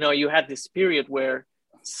 you know, you had this period where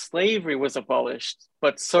slavery was abolished,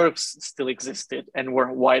 but serfs still existed and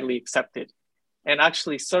were widely accepted. And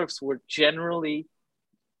actually serfs were generally,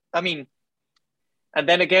 I mean, and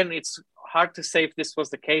then again, it's hard to say if this was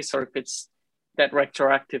the case or if it's that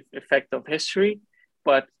retroactive effect of history,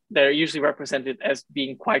 but they're usually represented as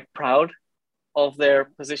being quite proud of their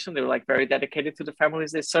position. They were like very dedicated to the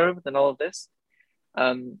families they served and all of this.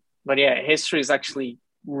 But yeah, history is actually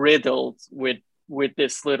riddled with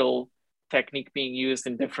this little technique being used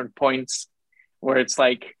in different points, where it's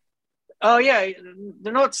like, oh yeah,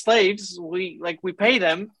 they're not slaves. We pay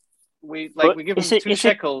them. We give them 2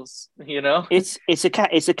 shekels. You know, it's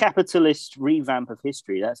a capitalist revamp of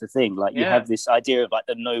history. That's the thing. Like you have this idea of like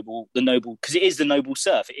the noble, because it is the noble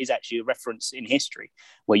serf. It is actually a reference in history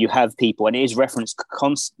where you have people, and it is referenced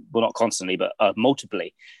not constantly, but multiply.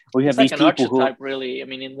 We have these like people an archetype, really. I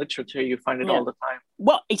mean, in literature, you find it all the time.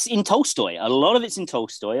 Well, it's in Tolstoy. A lot of it's in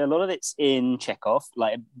Tolstoy. A lot of it's in Chekhov.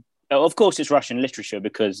 Like, of course, it's Russian literature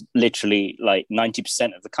because literally, like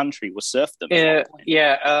 90% of the country was serfdom. At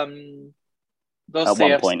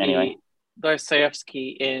one point, anyway. Dostoevsky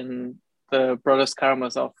in the Brothers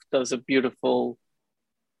Karamazov does a beautiful.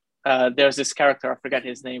 There's this character, I forget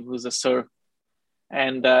his name, who's a serf,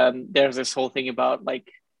 and there's this whole thing about like,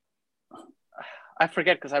 I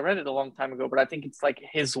forget because I read it a long time ago, but I think it's like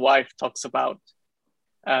his wife talks about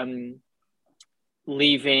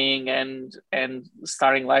leaving and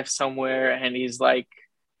starting life somewhere, and he's like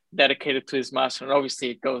dedicated to his master, and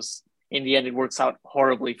obviously it goes, in the end it works out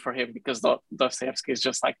horribly for him, because Dostoevsky is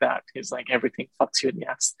just like that. He's like, everything fucks you in the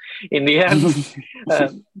ass in the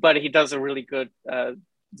end. But he does a really good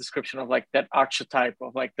description of like that archetype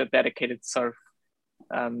of like the dedicated serf,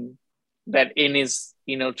 that in his,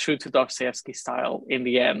 you know, true to Dostoevsky style, in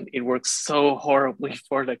the end it works so horribly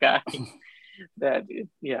for the guy that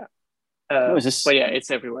but yeah, it's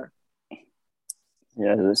everywhere.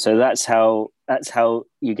 Yeah, so that's how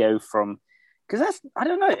you go from, because I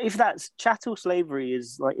don't know if that's chattel slavery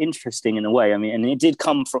is like interesting in a way. I mean, and it did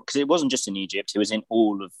come from, because it wasn't just in Egypt, it was in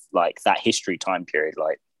all of like that history time period,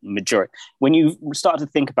 like majority. When you start to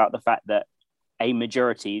think about the fact that a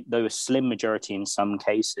majority, though a slim majority in some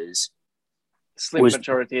cases,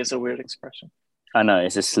 majority is a weird expression. I know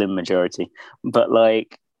it's a slim majority, but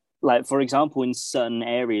like for example, in certain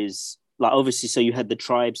areas, like obviously, so you had the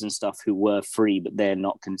tribes and stuff who were free, but they're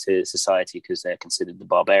not considered society because they're considered the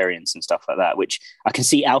barbarians and stuff like that, which I can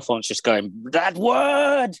see Alphonse just going, that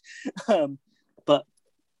word. But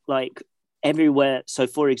like everywhere, so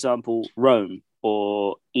for example, Rome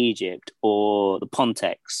or Egypt or the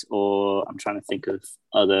Pontex, or I'm trying to think of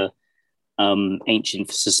other ancient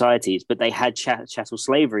societies, but they had chattel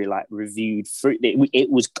slavery like reviewed through. It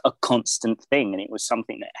was a constant thing, and it was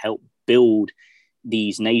something that helped build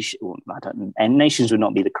these nations. Well, and nations would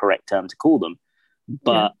not be the correct term to call them,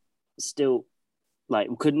 but still, like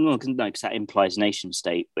couldn't because that implies nation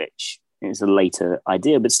state, which is a later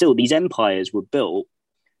idea. But still, these empires were built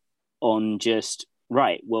on just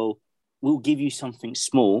right. Well, we'll give you something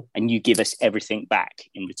small, and you give us everything back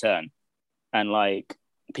in return, and like.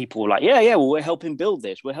 People were like, well, we're helping build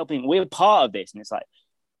this. We're part of this. And it's like,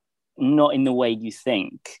 not in the way you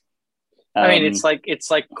think. I mean, it's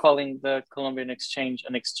like calling the Columbian Exchange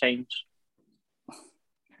an exchange.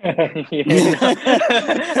 I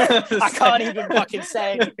can't even fucking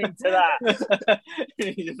say anything to that.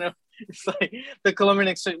 It's like the Columbian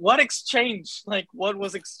Exchange. What exchange? Like, what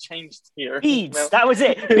was exchanged here? Beads. That was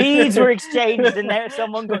it. Beads were exchanged, and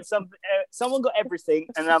someone got someone got everything,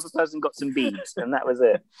 and another person got some beads, and that was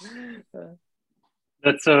it.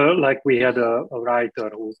 That's like we had a writer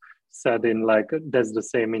who said in like that's the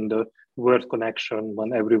same in the word connection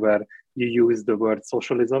when everywhere you use the word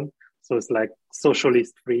socialism. So it's like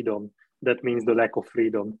socialist freedom. That means the lack of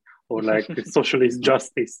freedom. Or like socialist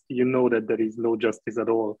justice, you know that there is no justice at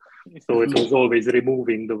all. So it was always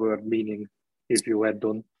removing the word meaning if you had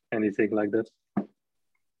done anything like that.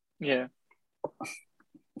 Yeah.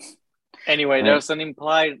 Anyway, there's an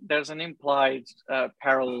implied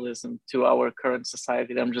parallelism to our current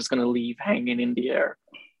society that I'm just going to leave hanging in the air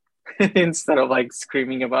instead of like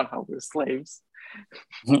screaming about how we're slaves.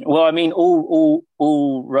 Well, I mean, all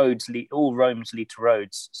Rome's lead to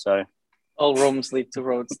Rhodes, so. All roads lead to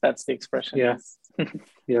Rhodes. That's the expression. Yes.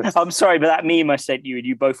 Yes. I'm sorry, but that meme I sent you, and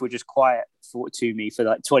you both were just quiet to me for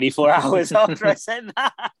like 24 hours after I sent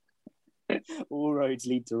that. All roads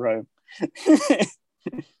lead to Rome.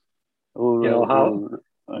 How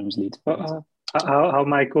roads lead to Rome. How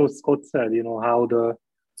Michael Scott said, how the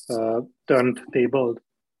turntable.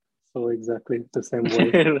 So exactly the same way.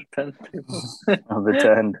 The turntable. The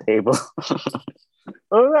turntable.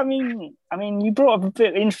 Oh, I mean, you brought up a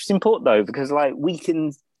bit of interesting point though, because like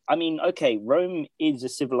Rome is a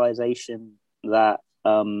civilization that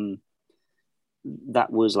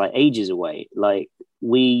that was like ages away. Like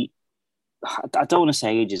I don't want to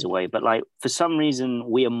say ages away, but like for some reason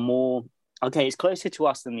we are more it's closer to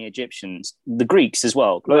us than the Egyptians, the Greeks as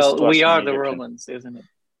well. Well, we are the Romans, isn't it?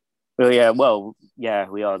 Well, yeah,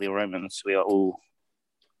 we are the Romans. We are all.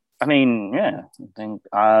 I mean, yeah. I think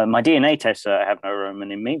my DNA tests I have no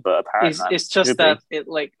Roman in me, but apparently it's just that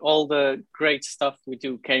like all the great stuff we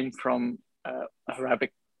do came from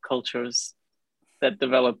Arabic cultures that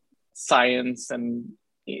developed science and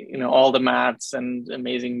all the maths and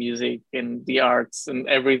amazing music and the arts and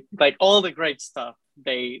all the great stuff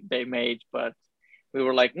they made, but we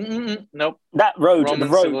were like, nope. That roads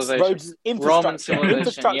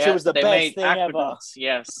infrastructure was the best thing ever.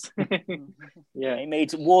 Yes. Yeah. They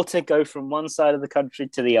made water go from one side of the country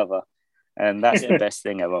to the other. And that's the best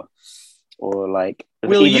thing ever. Or like...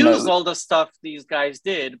 We'll use all the stuff these guys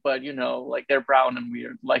did, but like they're brown and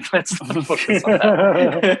weird. Like, let's not focus on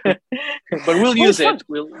that. But we'll use it.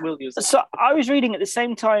 We'll use it. So I was reading at the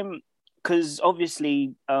same time, because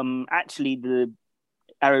obviously, actually the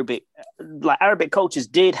Arabic cultures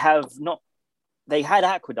did have they had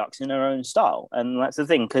aqueducts in their own style, and that's the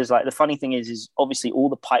thing, because like the funny thing is obviously all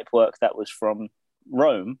the pipe work that was from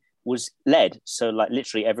Rome was lead, so like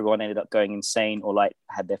literally everyone ended up going insane or like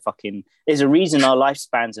had their fucking. There's a reason our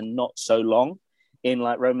lifespans are not so long in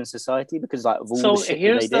like Roman society, because like of all the shit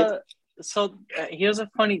that they did. So here's a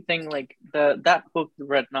funny thing, like that book, The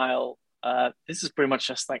Red Nile. This is pretty much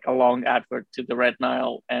just like a long advert to the Red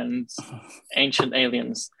Nile and Ancient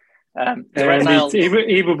Aliens. The Red Nile it's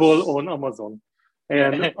available on Amazon,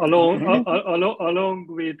 and along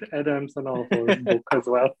with Adams and Alphonse's book as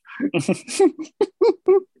well.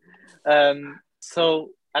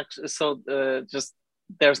 Just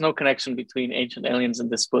there's no connection between Ancient Aliens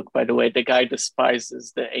and this book, by the way. The guy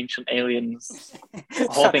despises the Ancient Aliens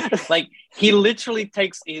whole thing. Like he literally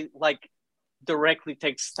directly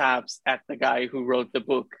takes stabs at the guy who wrote the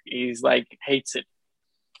book. He's like hates it.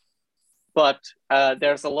 But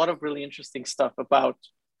there's a lot of really interesting stuff about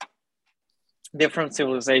different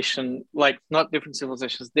civilization, like not different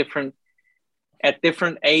civilizations, at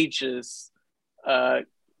different ages,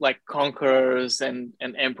 like conquerors and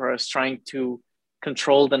emperors trying to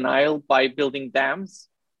control the Nile by building dams,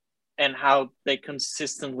 and how they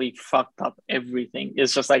consistently fucked up everything.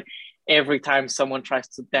 It's just like every time someone tries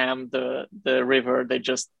to dam the river,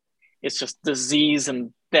 it's just disease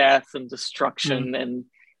and death and destruction and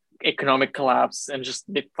economic collapse, and just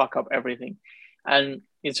they fuck up everything. And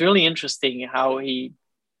it's really interesting how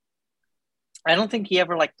I don't think he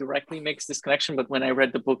ever like directly makes this connection, but when I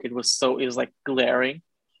read the book, it was like glaring,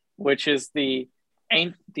 which is the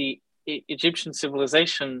Egyptian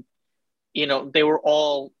civilization, they were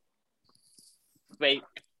all, the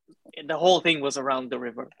whole thing was around the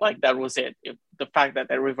river. Like that was it. The fact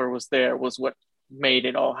that river was there was what made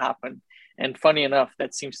it all happen. And funny enough,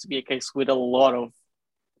 that seems to be a case with a lot of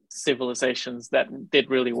civilizations that did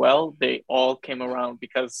really well. They all came around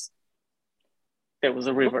because there was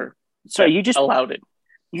a river. So you just allowed it.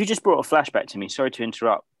 You just brought a flashback to me. Sorry to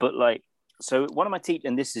interrupt, but so one of my teachers,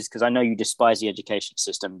 and this is because I know you despise the education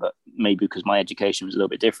system, but maybe because my education was a little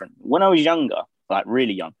bit different. When I was younger, like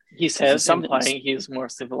really young, he says implying he's more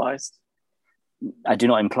civilized. I do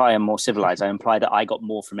not imply I'm more civilized. I imply that I got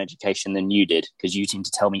more from education than you did, because you seem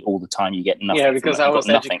to tell me all the time you get nothing. Yeah, because I was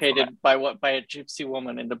educated by a gypsy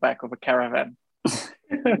woman in the back of a caravan.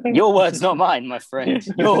 Your words, not mine, my friend.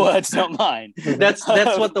 Your words, not mine. That's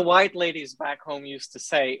what the white ladies back home used to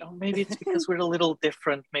say. Oh, maybe it's because we're a little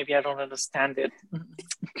different. Maybe I don't understand it.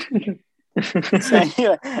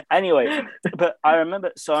 anyway, but I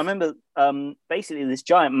remember basically this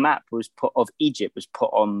giant map of Egypt was put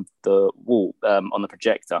on the wall, on the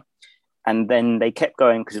projector, and then they kept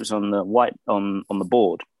going because it was on the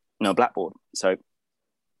board, blackboard. So it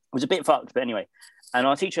was a bit fucked, but anyway. And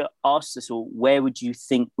our teacher asked us all, where would you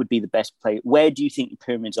think would be the best place? Where do you think the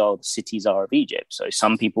pyramids are, the cities are of Egypt? So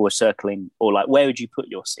some people were circling, or like, where would you put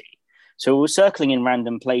your city? So we were circling in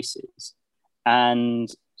random places. And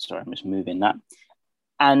sorry, I'm just moving that.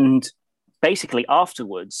 And basically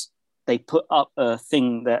afterwards, they put up a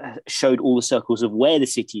thing that showed all the circles of where the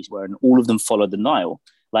cities were, and all of them followed the Nile.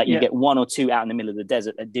 Like you get one or two out in the middle of the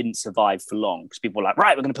desert that didn't survive for long, because people were like,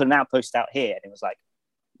 right, we're going to put an outpost out here. And it was like,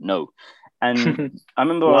 no. And I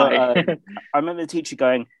remember I remember the teacher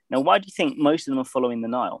going, now, why do you think most of them are following the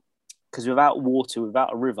Nile? Because without water,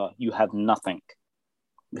 without a river, you have nothing.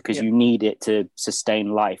 Because you need it to sustain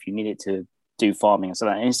life. You need it to do farming and stuff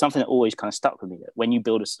like that. And it's something that always kind of stuck with me, that when you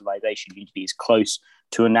build a civilization, you need to be as close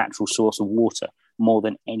to a natural source of water more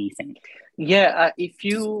than anything. Yeah, if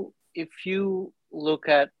you look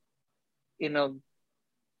at,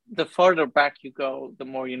 the farther back you go, the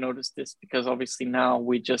more you notice this, because obviously now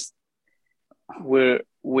we just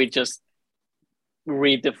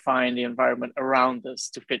redefine the environment around us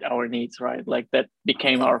to fit our needs, right? Like that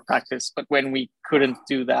became our practice. But when we couldn't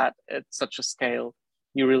do that at such a scale,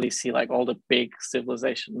 you really see like all the big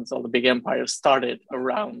civilizations, all the big empires started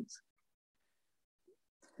around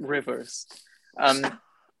rivers.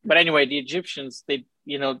 But anyway, the Egyptians, the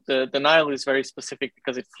Nile is very specific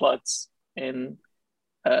because it floods in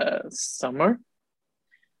summer.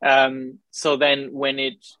 So then when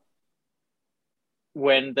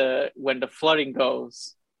the flooding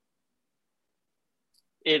goes,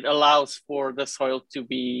 it allows for the soil to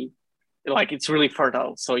be like, it's really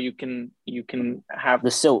fertile, so you can have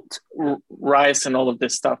the silt, rice and all of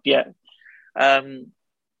this stuff.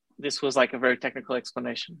 This was like a very technical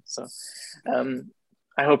explanation, so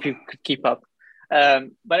I hope you could keep up.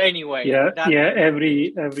 But anyway,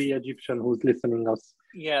 every Egyptian who's listening us,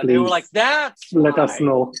 please, they were like, that's let us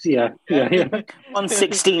know.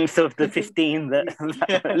 1/16 of the 15 that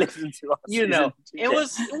listen to us. It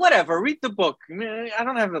was whatever. Read the book. I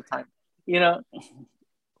don't have the time.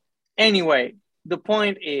 Anyway, the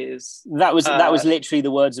point is that was literally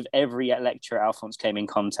the words of every lecturer Alphonse came in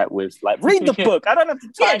contact with. Like, read the book. I don't have the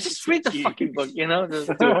time. Yeah, just read the fucking book.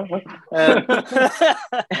 Just do it.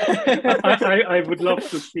 I would love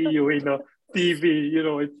to see you in a TV,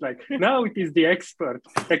 it's like, now it is the expert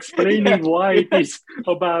explaining why it is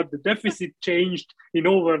about the deficit changed in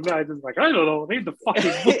overnight. It's like, I don't know, read the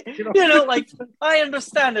fucking book. Like, I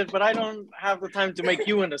understand it, but I don't have the time to make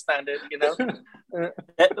you understand it,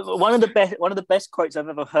 One of the best quotes I've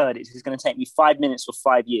ever heard is, it's going to take me 5 minutes or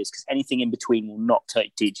 5 years, because anything in between will not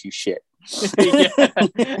teach you shit.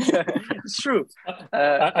 It's true.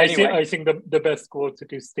 I think the best quote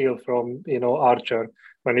it is still from Archer,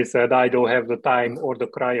 when he said, I don't have the time or the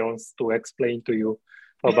crayons to explain to you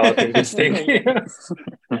about this thing.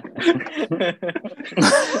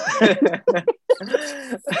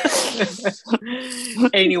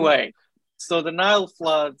 Anyway, so the Nile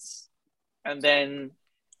floods, and then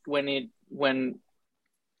when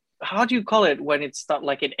how do you call it when it's not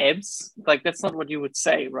like it ebbs? Like that's not what you would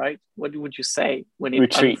say, right? What would you say when it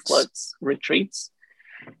unfloods? Retreats.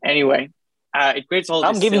 Anyway, it creates all.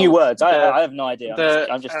 I'm giving you words. I have no idea.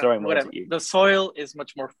 I'm just throwing words at you. The soil is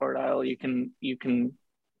much more fertile. You can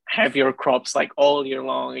have your crops like all year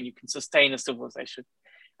long, and you can sustain a civilization.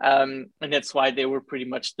 And that's why they were pretty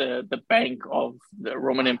much the bank of the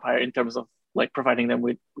Roman Empire in terms of like providing them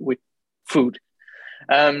with food.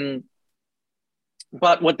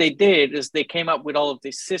 But what they did is they came up with all of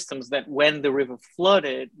these systems that when the river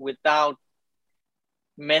flooded, without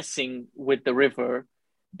messing with the river,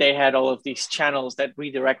 they had all of these channels that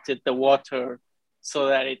redirected the water so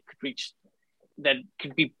that it could reach, that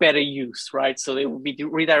could be better use, right? So they would be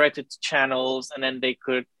redirected to channels, and then they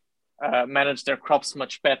could manage their crops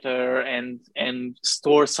much better and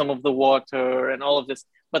store some of the water and all of this.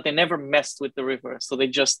 But they never messed with the river. So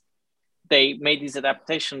they made these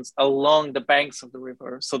adaptations along the banks of the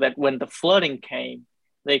river so that when the flooding came,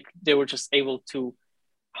 they were just able to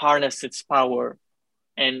harness its power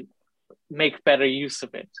and make better use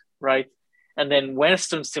of it, right? And then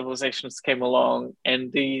Western civilizations came along,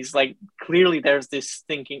 and these, like, clearly there's this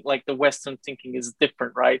thinking, like the Western thinking is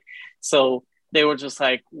different, right? So they were just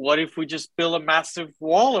like, what if we just build a massive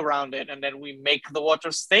wall around it and then we make the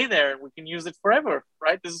water stay there and we can use it forever,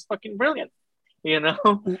 right? This is fucking brilliant.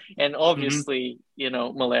 And obviously,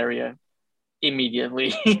 malaria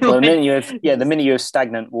immediately. Well, the minute you have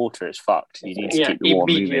stagnant water, it's fucked. You need to keep the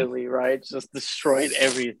water immediately, moving. Right? Just destroyed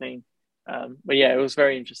everything. But yeah, it was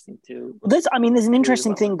very interesting too. There's an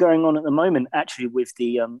interesting thing going on at the moment, actually, with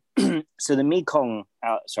the so the Mekong.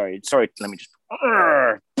 Sorry. Let me just.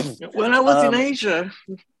 When I was in Asia.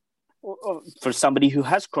 For somebody who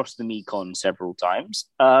has crossed the Mekong several times,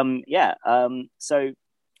 so.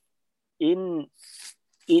 In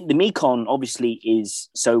the Mekong, obviously,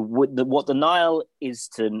 is so what the Nile is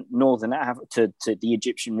to northern Africa, to the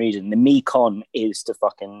Egyptian region. The Mekong is to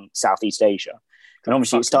fucking Southeast Asia, and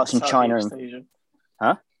obviously it starts in China.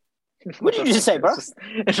 Huh? What did you just say, bro?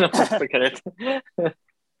 Forget it.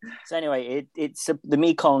 So anyway, it's the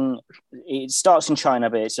Mekong. It starts in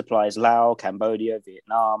China, but it supplies Laos, Cambodia,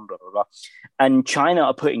 Vietnam, blah blah blah, and China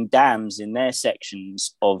are putting dams in their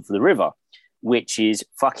sections of the river, which is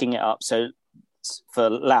fucking it up. So for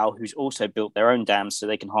Laos, who's also built their own dams so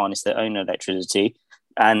they can harness their own electricity,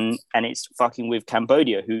 and it's fucking with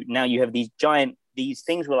Cambodia, who now you have these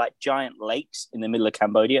things were like giant lakes in the middle of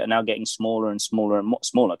Cambodia are now getting smaller and smaller and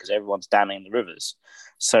smaller because everyone's damming the rivers.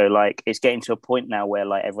 So like it's getting to a point now where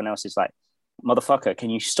like everyone else is like, motherfucker,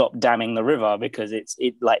 can you stop damming the river? Because it's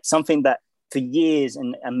like something that for years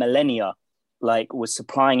and millennia like was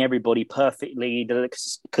supplying everybody perfectly,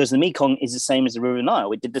 because the Mekong is the same as the River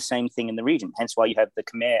Nile. It did the same thing in the region, hence why you have the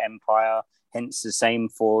Khmer Empire, hence the same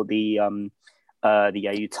for the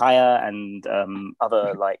Ayutthaya and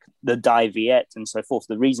other like the Dai Viet and so forth.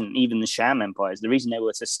 The reason, even the Sham empires, the reason they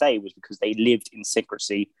were to stay was because they lived in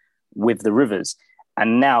secrecy with the rivers.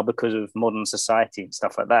 And now, because of modern society and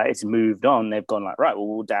stuff like that, it's moved on. They've gone like, right, well,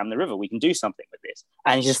 we'll dam the river. We can do something with this.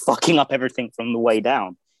 And it's just fucking up everything from the way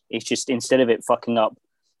down. It's just, instead of it fucking up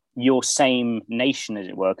your same nation, as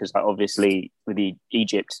it were, because like, obviously with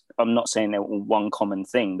Egypt, I'm not saying they were one common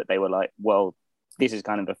thing, but they were like, well, this is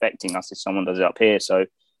kind of affecting us if someone does it up here, so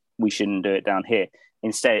we shouldn't do it down here.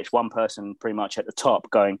 Instead, it's one person pretty much at the top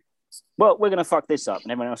going, well, we're going to fuck this up.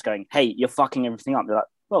 And everyone else going, hey, you're fucking everything up. They're like,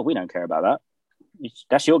 well, we don't care about that.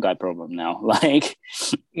 That's your guy problem now. Like,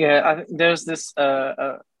 yeah, there's this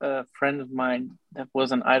a friend of mine that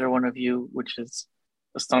wasn't either one of you, which is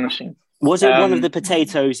astonishing. Was it one of the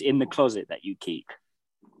potatoes in the closet that you keep?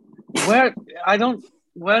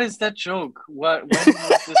 What is that joke? When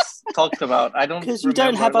was this talked about? I don't, because you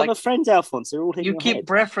don't have other friends, Alphonse. They're all you keep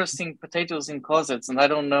referencing potatoes in closets, and I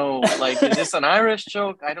don't know. Like, is this an Irish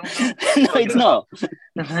joke? I don't know. No, it's not.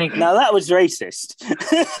 Like, now that was racist.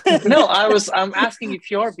 No, I'm asking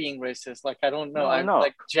if you're being racist. Like, I don't know. I'm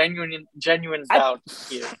like genuine doubt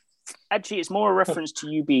here. Actually, it's more a reference to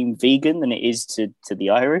you being vegan than it is to the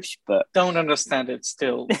Irish. But don't understand it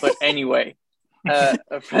still. But anyway.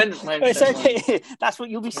 A friend of mine. It's okay. That's what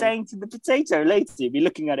you'll be saying to the potato later. You'll be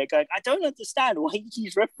looking at it going, I don't understand why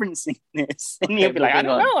he's referencing this. And you'll be like, I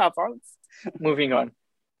don't know, Alphonse. Moving on.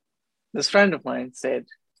 This friend of mine said,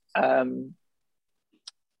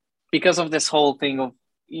 because of this whole thing of,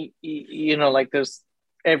 like there's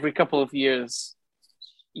every couple of years,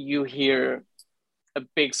 you hear a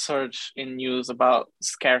big surge in news about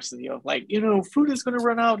scarcity of like, food is going to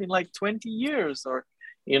run out in like 20 years or,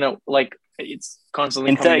 like it's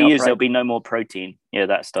constantly in 30 years, right? There'll be no more protein. Yeah,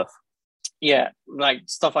 that stuff. Yeah, like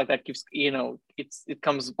stuff like that keeps, it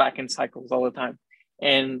comes back in cycles all the time.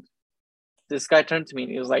 And this guy turned to me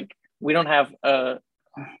and he was like, we don't have a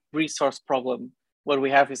resource problem. What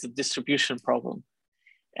we have is a distribution problem.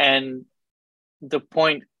 And the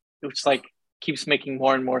point, which like keeps making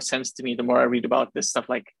more and more sense to me the more I read about this stuff,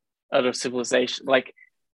 like other civilization, like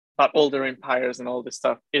about older empires and all this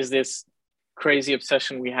stuff, is this crazy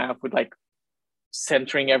obsession we have with like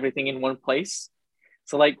centering everything in one place.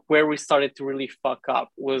 So like where we started to really fuck up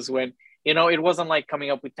was when, you know, it wasn't like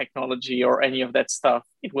coming up with technology or any of that stuff.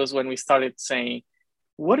 It was when we started saying,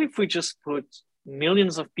 what if we just put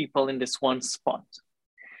millions of people in this one spot?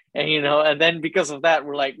 And, you know, and then because of that,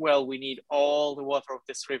 we're like, well, we need all the water of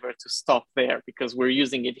this river to stop there because we're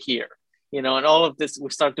using it here, you know, and all of this, we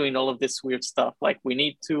start doing all of this weird stuff. Like we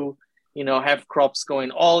need to, you know, have crops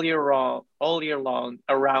going all year long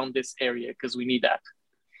around this area because we need that,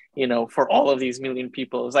 you know, for all of these million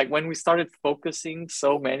people. It's like when we started focusing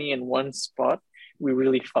so many in one spot, we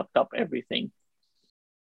really fucked up everything.